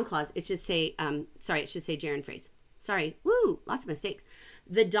says noun clause. It should say, it should say gerund phrase. Sorry, lots of mistakes.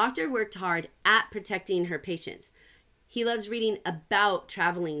 The doctor worked hard at protecting her patients. He loves reading about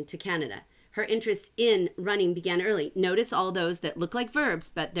traveling to Canada. Her interest in running began early. Notice all those that look like verbs,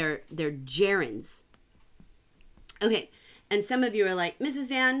 but they're gerunds. Okay, and some of you are like, Mrs.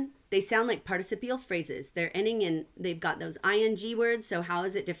 Van, they sound like participial phrases. They're ending in, they've got those ing words, so how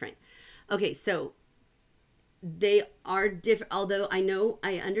is it different? Okay, so they are different, although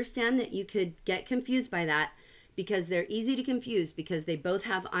I understand that you could get confused by that because they're easy to confuse because they both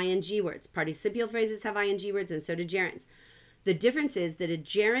have ing words. Participial phrases have ing words and so do gerunds. The difference is that a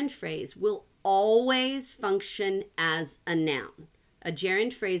gerund phrase will always function as a noun. A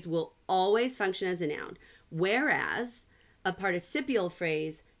gerund phrase will always function as a noun. Whereas a participial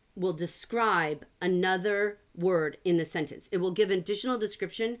phrase will describe another word in the sentence. It will give additional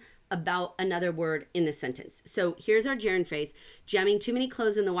description about another word in the sentence. So here's our gerund phrase. Jamming too many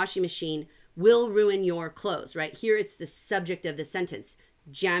clothes in the washing machine will ruin your clothes, right? Here it's the subject of the sentence.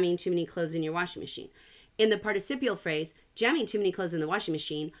 Jamming too many clothes in your washing machine. In the participial phrase, jamming too many clothes in the washing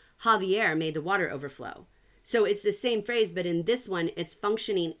machine, Javier made the water overflow. So it's the same phrase, but in this one, it's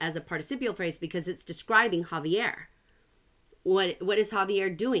functioning as a participial phrase because it's describing Javier. What is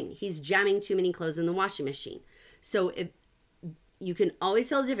Javier doing? He's jamming too many clothes in the washing machine. So you can always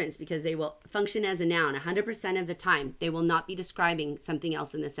tell the difference because they will function as a noun 100% of the time. They will not be describing something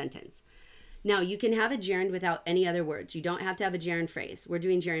else in the sentence. Now, you can have a gerund without any other words. You don't have to have a gerund phrase. We're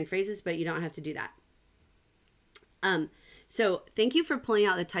doing gerund phrases, but you don't have to do that. So thank you for pulling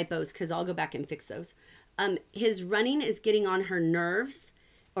out the typos because I'll go back and fix those. His running is getting on her nerves,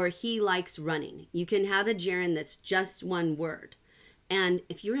 or he likes running. You can have a gerund that's just one word. And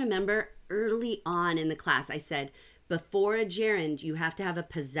if you remember early on in the class, I said, before a gerund, you have to have a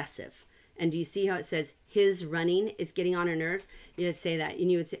possessive. And do you see how it says his running is getting on her nerves? You just say that,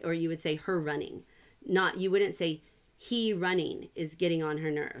 and you would say her running. You wouldn't say he running is getting on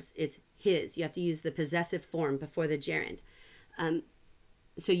her nerves. It's his. You have to use the possessive form before the gerund.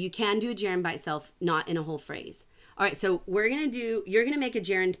 So you can do a gerund by itself, not in a whole phrase. All right, so you're going to make a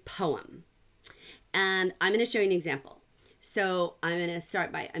gerund poem. And I'm going to show you an example. So I'm going to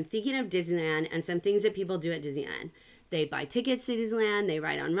start by, I'm thinking of Disneyland and some things that people do at Disneyland. They buy tickets to Disneyland, they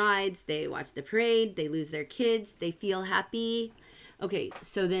ride on rides, they watch the parade, they lose their kids, they feel happy. Okay,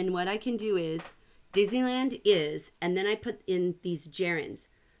 so then what I can do is Disneyland is, and then I put in these gerunds.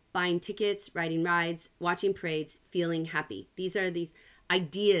 buying tickets, riding rides, watching parades, feeling happy. These are these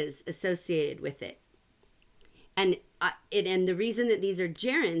ideas associated with it. And the reason that these are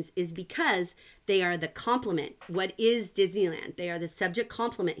gerunds is because they are the complement. What is Disneyland? They are the subject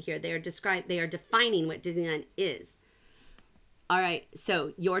complement here. They are defining what Disneyland is. All right,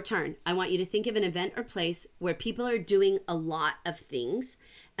 so your turn. I want you to think of an event or place where people are doing a lot of things,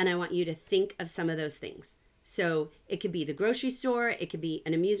 and I want you to think of some of those things. So it could be the grocery store, it could be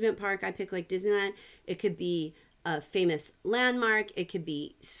an amusement park, I pick like Disneyland, it could be a famous landmark, it could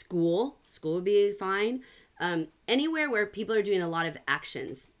be school would be fine. Anywhere where people are doing a lot of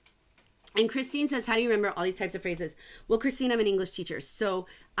actions. And Christine says, how do you remember all these types of phrases? Well, Christine, I'm an English teacher. So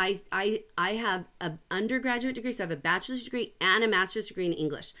I have an undergraduate degree. So I have a bachelor's degree and a master's degree in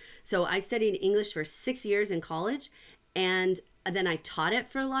English. So I studied English for 6 years in college. And then I taught it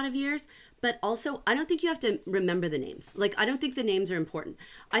for a lot of years. But also, I don't think you have to remember the names. Like, I don't think the names are important.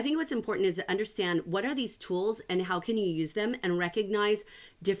 I think what's important is to understand what are these tools and how can you use them and recognize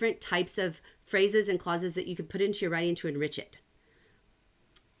different types of phrases and clauses that you could put into your writing to enrich it.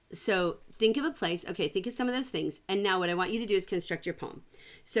 So think of a place. Okay, think of some of those things. And now what I want you to do is construct your poem.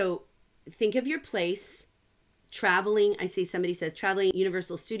 So think of your place, traveling. I see somebody says traveling,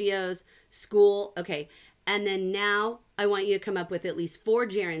 Universal Studios, school. Okay. And then now I want you to come up with at least 4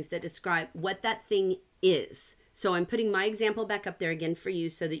 gerunds that describe what that thing is. So I'm putting my example back up there again for you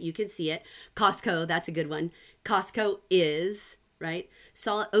so that you can see it. Costco, that's a good one. Costco is, right?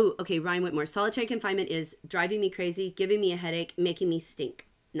 Ryan Whitmore. Solitary confinement is driving me crazy, giving me a headache, making me stink.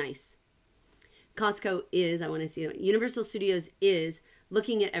 Nice. Costco is, I want to see it. Universal Studios is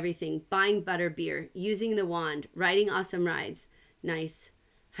looking at everything, buying butter beer, using the wand, riding awesome rides. Nice.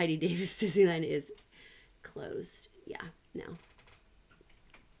 Heidi Davis, Disneyland is closed. Yeah, no.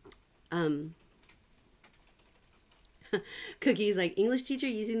 Cookie's like, English teacher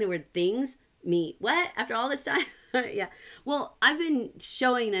using the word things? Me. What? After all this time? Yeah. Well, I've been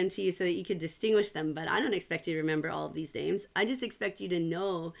showing them to you so that you could distinguish them, but I don't expect you to remember all of these names. I just expect you to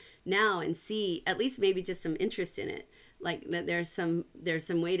know now and see at least maybe just some interest in it. Like that there's some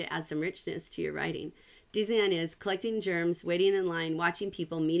way to add some richness to your writing. Disneyland is collecting germs, waiting in line, watching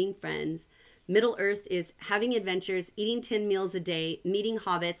people, meeting friends. Middle Earth is having adventures, eating 10 meals a day, meeting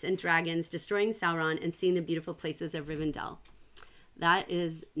hobbits and dragons, destroying Sauron, and seeing the beautiful places of Rivendell. That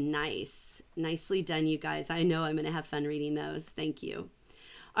is nice. Nicely done, you guys. I know I'm going to have fun reading those. Thank you.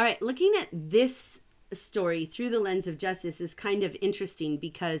 All right, looking at this story through the lens of justice is kind of interesting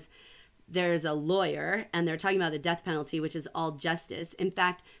because there's a lawyer and they're talking about the death penalty, which is all justice. In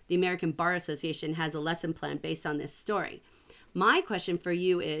fact, the American Bar Association has a lesson plan based on this story. My question for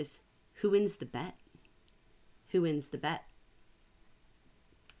you is, who wins the bet? Who wins the bet?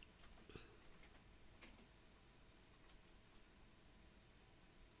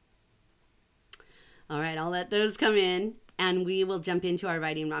 All right, I'll let those come in and we will jump into our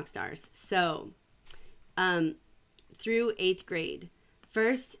writing rock stars. So, through 8th grade,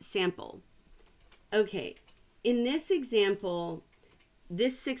 first sample. Okay, in this example,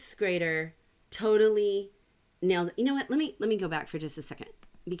 this 6th grader totally nailed it. You know what? Let me go back for just a second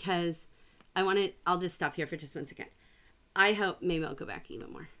because I'll just stop here for just 1 second. I hope maybe I'll go back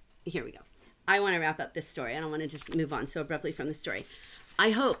even more. Here we go. I want to wrap up this story. I don't want to just move on so abruptly from the story. I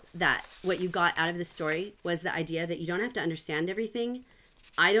hope that what you got out of the story was the idea that you don't have to understand everything.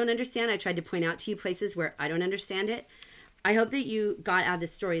 I don't understand. I tried to point out to you places where I don't understand it. I hope that you got out of the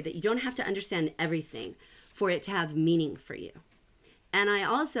story that you don't have to understand everything for it to have meaning for you. And I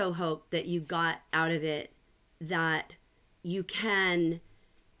also hope that you got out of it that you can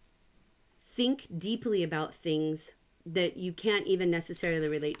think deeply about things that you can't even necessarily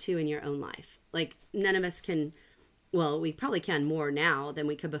relate to in your own life. Like none of us can, well, we probably can more now than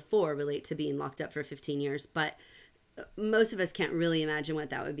we could before relate to being locked up for 15 years, but most of us can't really imagine what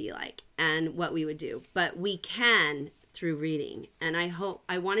that would be like and what we would do, but we can through reading. And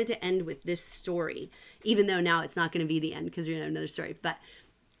I wanted to end with this story, even though now it's not going to be the end because we're going to have another story, but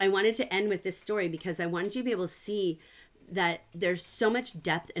I wanted to end with this story because I wanted you to be able to see that there's so much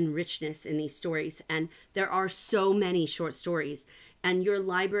depth and richness in these stories, and there are so many short stories, and your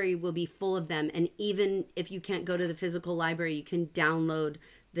library will be full of them. And even if you can't go to the physical library, you can download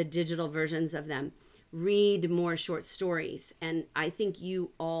the digital versions of them. Read more short stories. And I think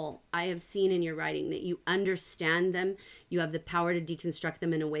I have seen in your writing that you understand them. You have the power to deconstruct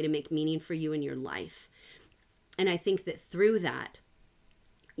them in a way to make meaning for you in your life. And I think that through that,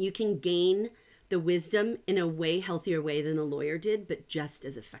 you can gain the wisdom in a way healthier way than the lawyer did, but just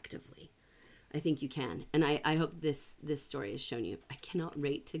as effectively. I think you can. And I hope this story has shown you. I cannot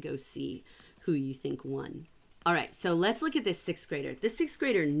wait to go see who you think won. All right, so let's look at this sixth grader. This sixth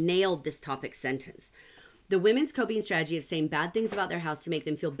grader nailed this topic sentence. The women's coping strategy of saying bad things about their house to make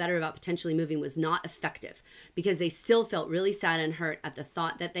them feel better about potentially moving was not effective because they still felt really sad and hurt at the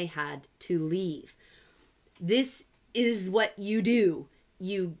thought that they had to leave. This is what you do.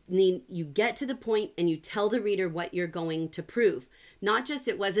 You get to the point and you tell the reader what you're going to prove. Not just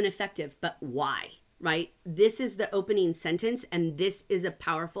it wasn't effective, but why, right? This is the opening sentence, and this is a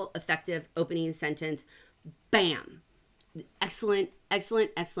powerful, effective opening sentence. Bam. Excellent,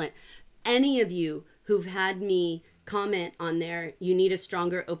 excellent, excellent. Any of you who've had me comment on there, you need a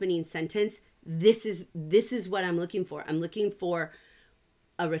stronger opening sentence, this is what I'm looking for. I'm looking for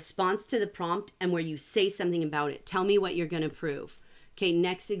a response to the prompt and where you say something about it. Tell me what you're going to prove. Okay,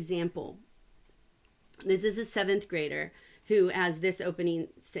 next example. This is a seventh grader who has this opening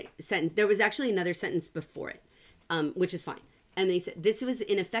sentence. There was actually another sentence before it, which is fine. And they said this was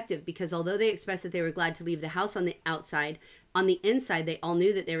ineffective because although they expressed that they were glad to leave the house on the outside, on the inside, they all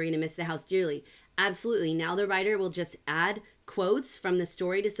knew that they were going to miss the house dearly. Absolutely. Now the writer will just add quotes from the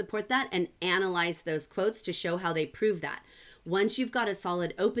story to support that and analyze those quotes to show how they prove that. Once you've got a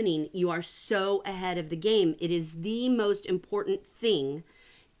solid opening, you are so ahead of the game. It is the most important thing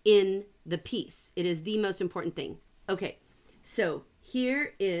in the piece. It is the most important thing. Okay, so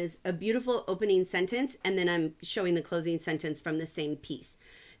here is a beautiful opening sentence, and then I'm showing the closing sentence from the same piece.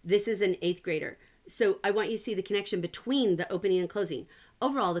 This is an eighth grader. So I want you to see the connection between the opening and closing.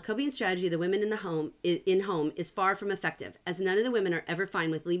 Overall, the coping strategy of the women in home is far from effective, as none of the women are ever fine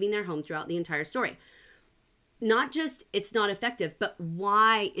with leaving their home throughout the entire story. Not just it's not effective, but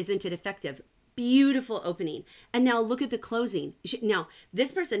why isn't it effective? Beautiful opening. And now look at the closing. Now,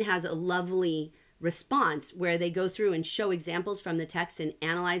 this person has a lovely response where they go through and show examples from the text and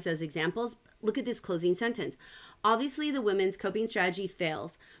analyze those examples. Look at this closing sentence. Obviously, the women's coping strategy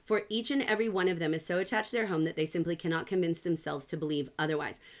fails, for each and every one of them is so attached to their home that they simply cannot convince themselves to believe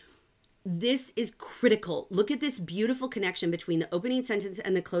otherwise. This is critical. Look at this beautiful connection between the opening sentence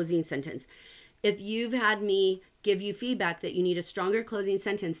and the closing sentence. If you've had me give you feedback that you need a stronger closing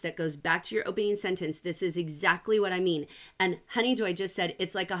sentence that goes back to your opening sentence, this is exactly what I mean. And Honeyjoy just said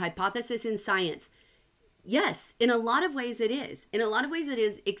it's like a hypothesis in science. Yes, in a lot of ways it is. In a lot of ways it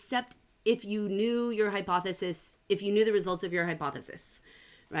is, except if you knew your hypothesis, if you knew the results of your hypothesis,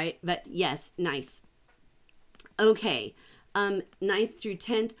 right? But yes, nice. Okay, 9th through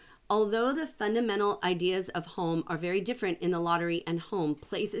 10th. Although the fundamental ideas of home are very different in the lottery and home,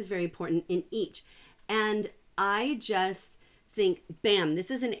 place is very important in each. And I just think, bam, this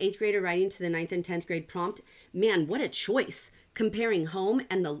is an 8th grader writing to the 9th and 10th grade prompt. Man, what a choice. Comparing home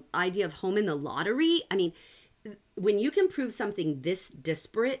and the idea of home in the lottery. I mean, when you can prove something this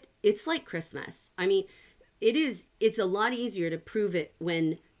disparate, it's like Christmas. I mean, it's a lot easier to prove it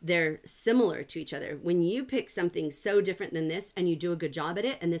when they're similar to each other. When you pick something so different than this and you do a good job at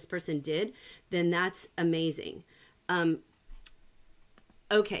it, and this person did, then that's amazing.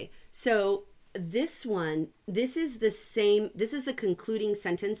 Okay, so this is the concluding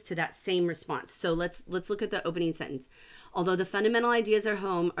sentence to that same response. So let's look at the opening sentence. Although the fundamental ideas of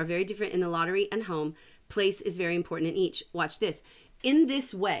home are very different in the lottery and home, place is very important in each. Watch this. In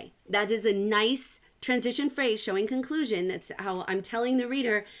this way, that is a nice transition phrase showing conclusion. That's how I'm telling the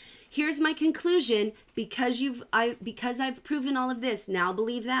reader, here's my conclusion because I've proven all of this. Now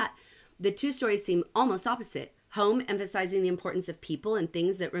believe that. The two stories seem almost opposite. Home emphasizing the importance of people and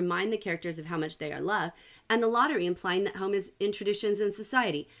things that remind the characters of how much they are loved, and the lottery implying that home is in traditions and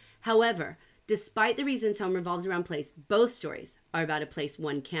society. However, despite the reasons home revolves around place, both stories are about a place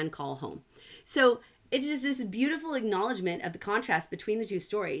one can call home. So it's just this beautiful acknowledgement of the contrast between the two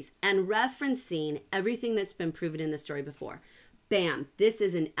stories and referencing everything that's been proven in the story before. Bam, this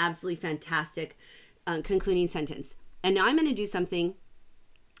is an absolutely fantastic concluding sentence. And now I'm going to do something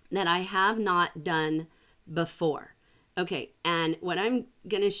that I have not done before. Okay, and what I'm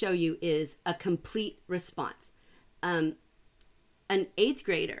going to show you is a complete response. An 8th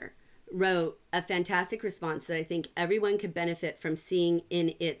grader wrote a fantastic response that I think everyone could benefit from seeing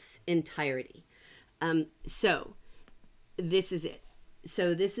in its entirety. So this is it.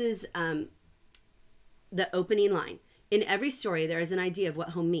 So this is the opening line. In every story, there is an idea of what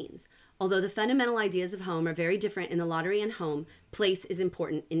home means. Although the fundamental ideas of home are very different in the lottery and home, place is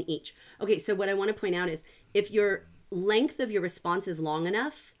important in each. Okay, so what I want to point out is if your length of your response is long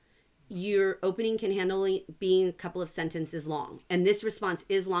enough, your opening can handle being a couple of sentences long. And this response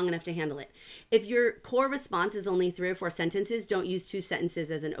is long enough to handle it. If your core response is only 3 or 4 sentences, don't use 2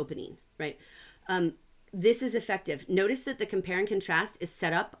 sentences as an opening, right? This is effective. Notice that the compare and contrast is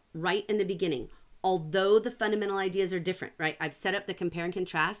set up right in the beginning. Although the fundamental ideas are different, right? I've set up the compare and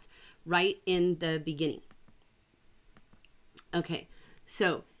contrast right in the beginning. Okay,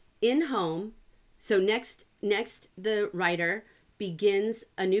 so in home, so next the writer begins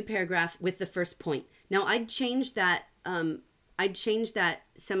a new paragraph with the first point. Now I'd change that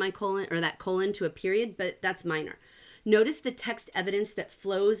semicolon or that colon to a period, but that's minor. Notice the text evidence that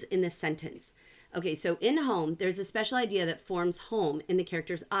flows in the sentence. Okay, so in home, there's a special idea that forms home in the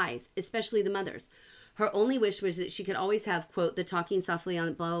character's eyes, especially the mother's. Her only wish was that she could always have, quote, the talking softly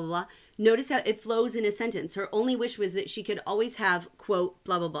on blah, blah, blah. Notice how it flows in a sentence. Her only wish was that she could always have, quote,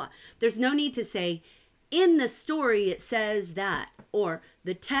 blah, blah, blah. There's no need to say, in the story it says that, or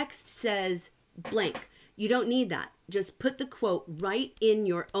the text says blank. You don't need that. Just put the quote right in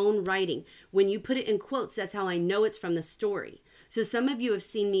your own writing. When you put it in quotes, that's how I know it's from the story. So some of you have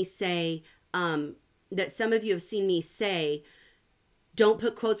seen me say, don't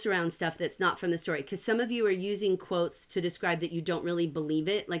put quotes around stuff that's not from the story, because some of you are using quotes to describe that you don't really believe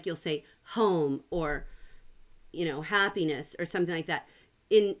it. Like you'll say home or, happiness or something like that.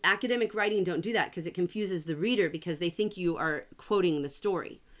 In academic writing, don't do that because it confuses the reader because they think you are quoting the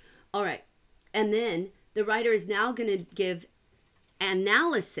story. All right. And then the writer is now going to give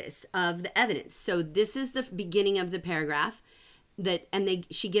analysis of the evidence. So this is the beginning of the paragraph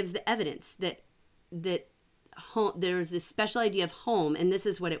she gives the evidence that home, there's this special idea of home, and this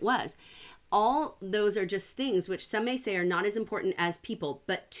is what it was. All those are just things which some may say are not as important as people,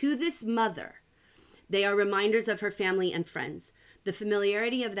 but to this mother, they are reminders of her family and friends. The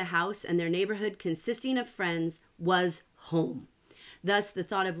familiarity of the house and their neighborhood consisting of friends was home. Thus, the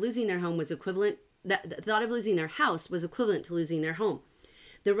thought of losing their home was equivalent. The thought of losing their house was equivalent to losing their home.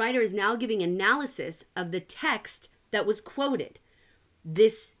 The writer is now giving analysis of the text that was quoted.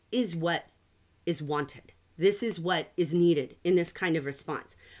 This is what is wanted. This is what is needed in this kind of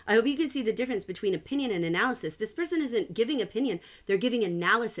response. I hope you can see the difference between opinion and analysis. This person isn't giving opinion, they're giving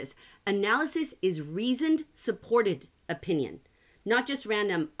analysis. Analysis is reasoned, supported opinion, not just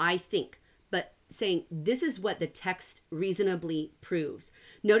random, I think, but saying this is what the text reasonably proves.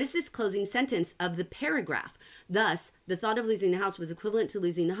 Notice this closing sentence of the paragraph. Thus, the thought of losing the house was equivalent to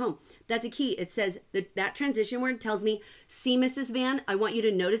losing the home. That's a key. It says that transition word tells me, see, Mrs. Van, I want you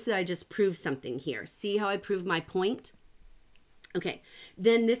to notice that I just proved something here. See how I proved my point? Okay,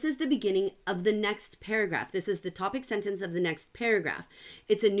 then this is the beginning of the next paragraph. This is the topic sentence of the next paragraph.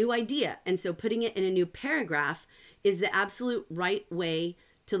 It's a new idea, and so putting it in a new paragraph is the absolute right way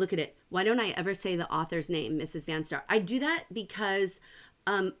to look at it. Why don't I ever say the author's name, Mrs. Vanstar? I do that because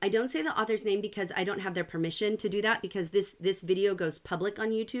I don't say the author's name because I don't have their permission to do that, because this video goes public on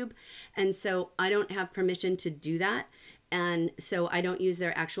YouTube, and so I don't have permission to do that, and so I don't use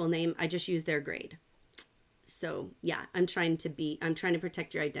their actual name. I just use their grade. So yeah, I'm trying to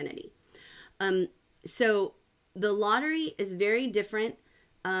protect your identity. So the lottery is very different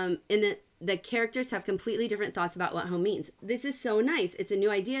in that the characters have completely different thoughts about what home means. This is so nice. It's a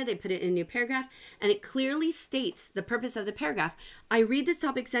new idea. They put it in a new paragraph, and it clearly states the purpose of the paragraph. I read this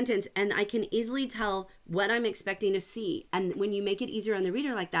topic sentence and I can easily tell what I'm expecting to see. And when you make it easier on the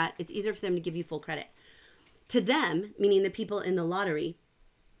reader like that, it's easier for them to give you full credit. To them, meaning the people in the lottery,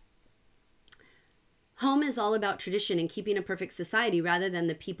 home is all about tradition and keeping a perfect society rather than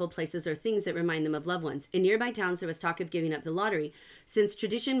the people, places, or things that remind them of loved ones. In nearby towns, there was talk of giving up the lottery. Since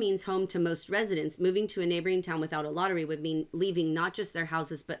tradition means home to most residents, moving to a neighboring town without a lottery would mean leaving not just their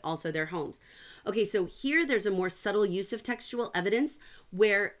houses, but also their homes. Okay, so here there's a more subtle use of textual evidence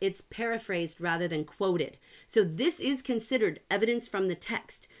where it's paraphrased rather than quoted. So this is considered evidence from the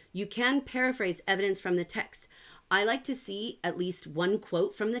text. You can paraphrase evidence from the text. I like to see at least one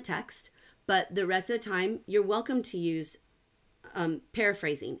quote from the text, but the rest of the time, you're welcome to use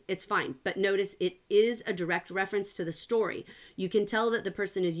paraphrasing. It's fine. But notice it is a direct reference to the story. You can tell that the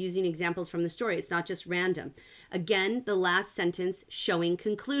person is using examples from the story. It's not just random. Again, the last sentence showing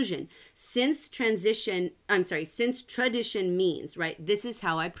conclusion. Since tradition means, right? This is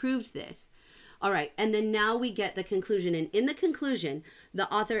how I proved this. All right. And then now we get the conclusion. And in the conclusion, the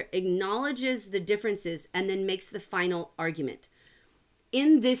author acknowledges the differences and then makes the final argument.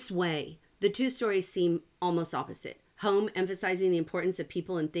 In this way, the two stories seem almost opposite. Home emphasizing the importance of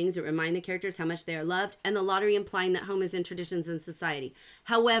people and things that remind the characters how much they are loved, and the lottery implying that home is in traditions and society.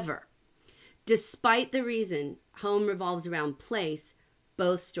 However, despite the reason home revolves around place,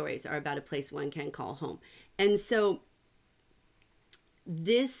 both stories are about a place one can call home. And so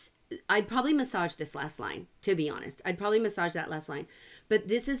I'd probably massage this last line, to be honest. I'd probably massage that last line. But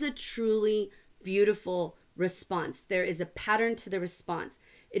this is a truly beautiful response. There is a pattern to the response.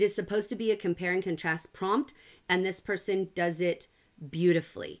 It is supposed to be a compare and contrast prompt, and this person does it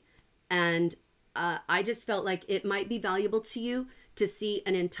beautifully. And I just felt like it might be valuable to you to see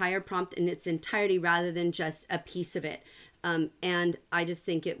an entire prompt in its entirety rather than just a piece of it. And I just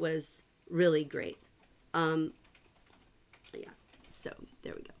think it was really great. Yeah, so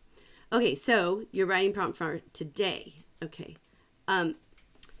there we go. Okay, so your writing prompt for today. Okay.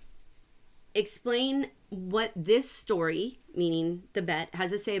 Explain what this story, meaning the bet,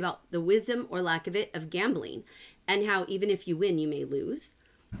 has to say about the wisdom or lack of it of gambling, and how even if you win, you may lose.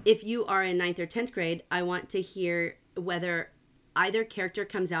 If you are in 9th or 10th grade, I want to hear whether either character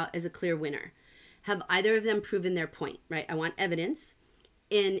comes out as a clear winner. Have either of them proven their point, right? I want evidence.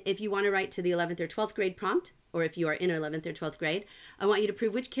 And if you want to write to the 11th or 12th grade prompt, or if you are in 11th or 12th grade, I want you to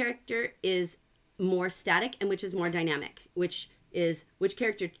prove which character is more static and which is more dynamic, which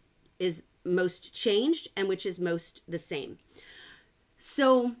character is most changed and which is most the same.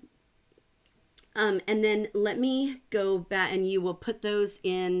 So, and then let me go back, and you will put those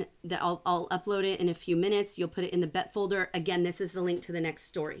in I'll upload it in a few minutes. You'll put it in the bet folder. Again, this is the link to the next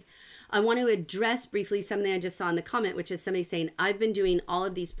story. I want to address briefly something I just saw in the comment, which is somebody saying, I've been doing all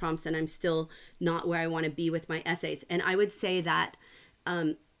of these prompts and I'm still not where I want to be with my essays. And I would say that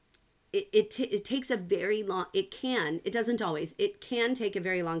it takes a very long, it doesn't always, it can take a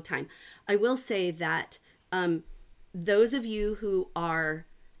very long time. I will say that those of you who are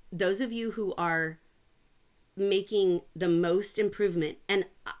making the most improvement, and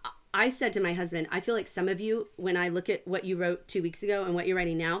I said to my husband, I feel like some of you, when I look at what you wrote 2 weeks ago and what you're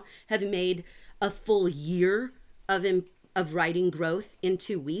writing now, have made a full year of writing growth in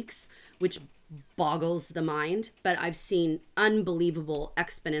 2 weeks, which boggles the mind. But I've seen unbelievable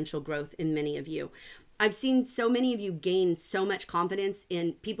exponential growth in many of you. I've seen so many of you gain so much confidence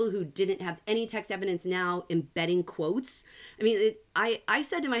in people who didn't have any text evidence now embedding quotes. I mean, I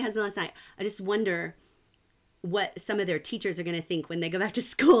said to my husband last night, I just wonder what some of their teachers are going to think when they go back to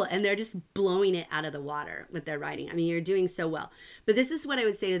school and they're just blowing it out of the water with their writing. I mean, you're doing so well. But this is what I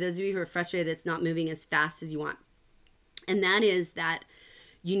would say to those of you who are frustrated that it's not moving as fast as you want. And that is that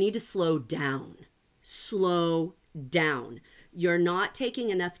you need to slow down. Slow down. You're not taking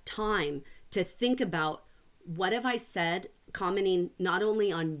enough time to think about, what have I said, commenting not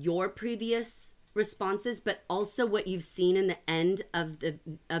only on your previous responses, but also what you've seen in the end of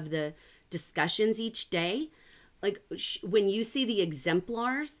the discussions each day. Like when you see the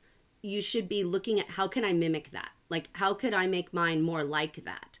exemplars, you should be looking at, how can I mimic that? Like, how could I make mine more like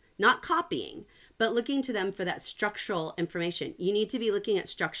that? Not copying, but looking to them for that structural information. You need to be looking at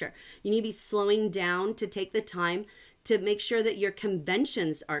structure. You need to be slowing down to take the time to make sure that your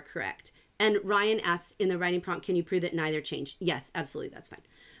conventions are correct. And Ryan asks in the writing prompt, can you prove that neither changed? Yes, absolutely. That's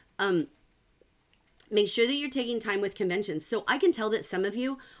fine. Make sure that you're taking time with conventions. So I can tell that some of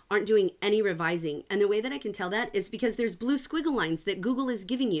you aren't doing any revising. And the way that I can tell that is because there's blue squiggle lines that Google is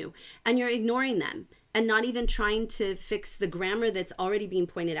giving you and you're ignoring them and not even trying to fix the grammar that's already being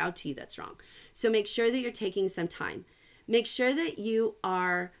pointed out to you that's wrong. So make sure that you're taking some time. Make sure that you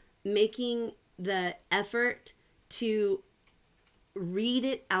are making the effort to read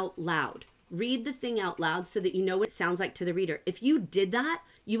it out loud. Read the thing out loud so that you know what it sounds like to the reader. If you did that,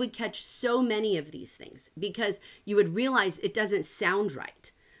 you would catch so many of these things because you would realize it doesn't sound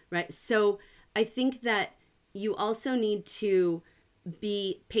right, right? So I think that you also need to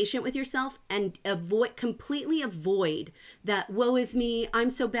be patient with yourself and completely avoid that, woe is me, I'm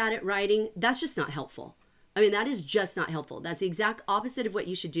so bad at writing. That's just not helpful. I mean, that is just not helpful. That's the exact opposite of what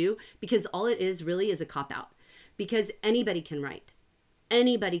you should do, because all it is really is a cop-out, because anybody can write.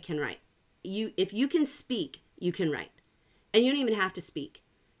 Anybody can write. If you can speak, you can write. And you don't even have to speak.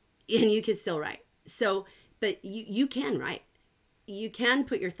 And you can still write. So, but you can write. You can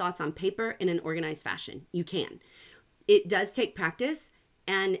put your thoughts on paper in an organized fashion. You can. It does take practice,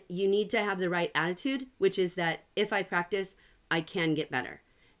 and you need to have the right attitude, which is that if I practice, I can get better.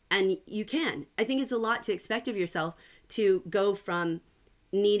 And you can. I think it's a lot to expect of yourself to go from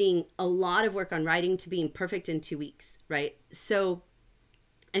needing a lot of work on writing to being perfect in 2 weeks, right? So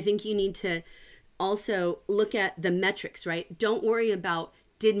I think you need to also look at the metrics, right? Don't worry about,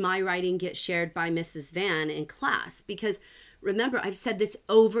 did my writing get shared by Mrs. Van in class? Because remember, I've said this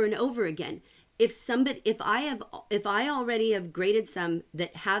over and over again. If I already have graded some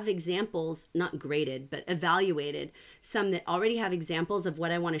that have examples, not graded, but evaluated some that already have examples of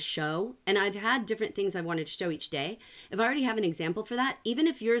what I want to show, and I've had different things I wanted to show each day. If I already have an example for that, even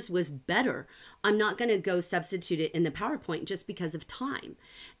if yours was better, I'm not going to go substitute it in the PowerPoint just because of time.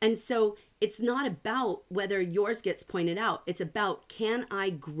 And so it's not about whether yours gets pointed out. It's about, can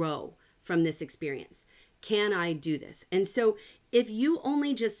I grow from this experience? Can I do this? And so if you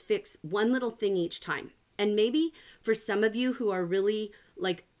only just fix one little thing each time, and maybe for some of you who are really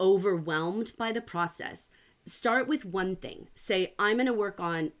like overwhelmed by the process, start with one thing. Say, I'm going to work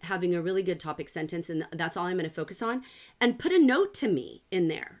on having a really good topic sentence, and that's all I'm going to focus on. And put a note to me in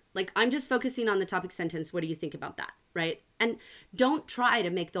there. Like, I'm just focusing on the topic sentence. What do you think about that? Right? And don't try to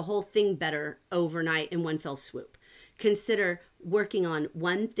make the whole thing better overnight in one fell swoop. Consider working on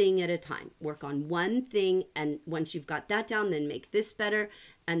one thing at a time. Work on one thing, and once you've got that down, then make this better,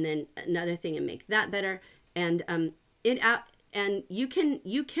 and then another thing and make that better. And and you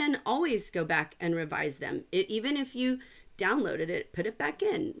can always go back and revise them. Even if you downloaded it, put it back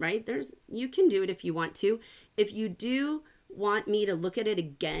in, right? You can do it if you want to. If you do want me to look at it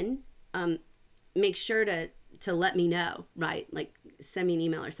again, make sure to let me know, right? Like, send me an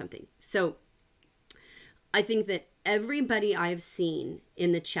email or something. So I think that everybody I've seen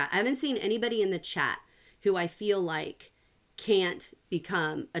in the chat, I haven't seen anybody in the chat who I feel like can't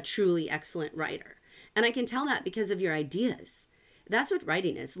become a truly excellent writer. And I can tell that because of your ideas. That's what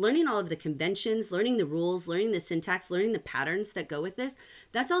writing is. Learning all of the conventions, learning the rules, learning the syntax, learning the patterns that go with this.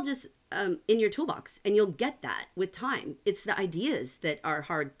 That's all just in your toolbox. And you'll get that with time. It's the ideas that are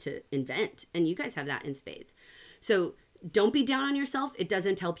hard to invent. And you guys have that in spades. So don't be down on yourself. It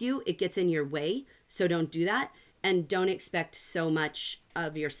doesn't help you. It gets in your way. So don't do that. And don't expect so much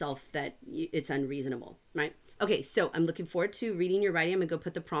of yourself that it's unreasonable, right? Okay, so I'm looking forward to reading your writing. I'm going to go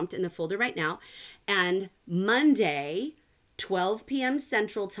put the prompt in the folder right now. And Monday, 12 p.m.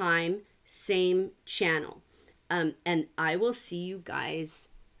 Central Time, same channel. And I will see you guys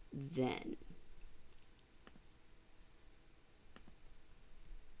then.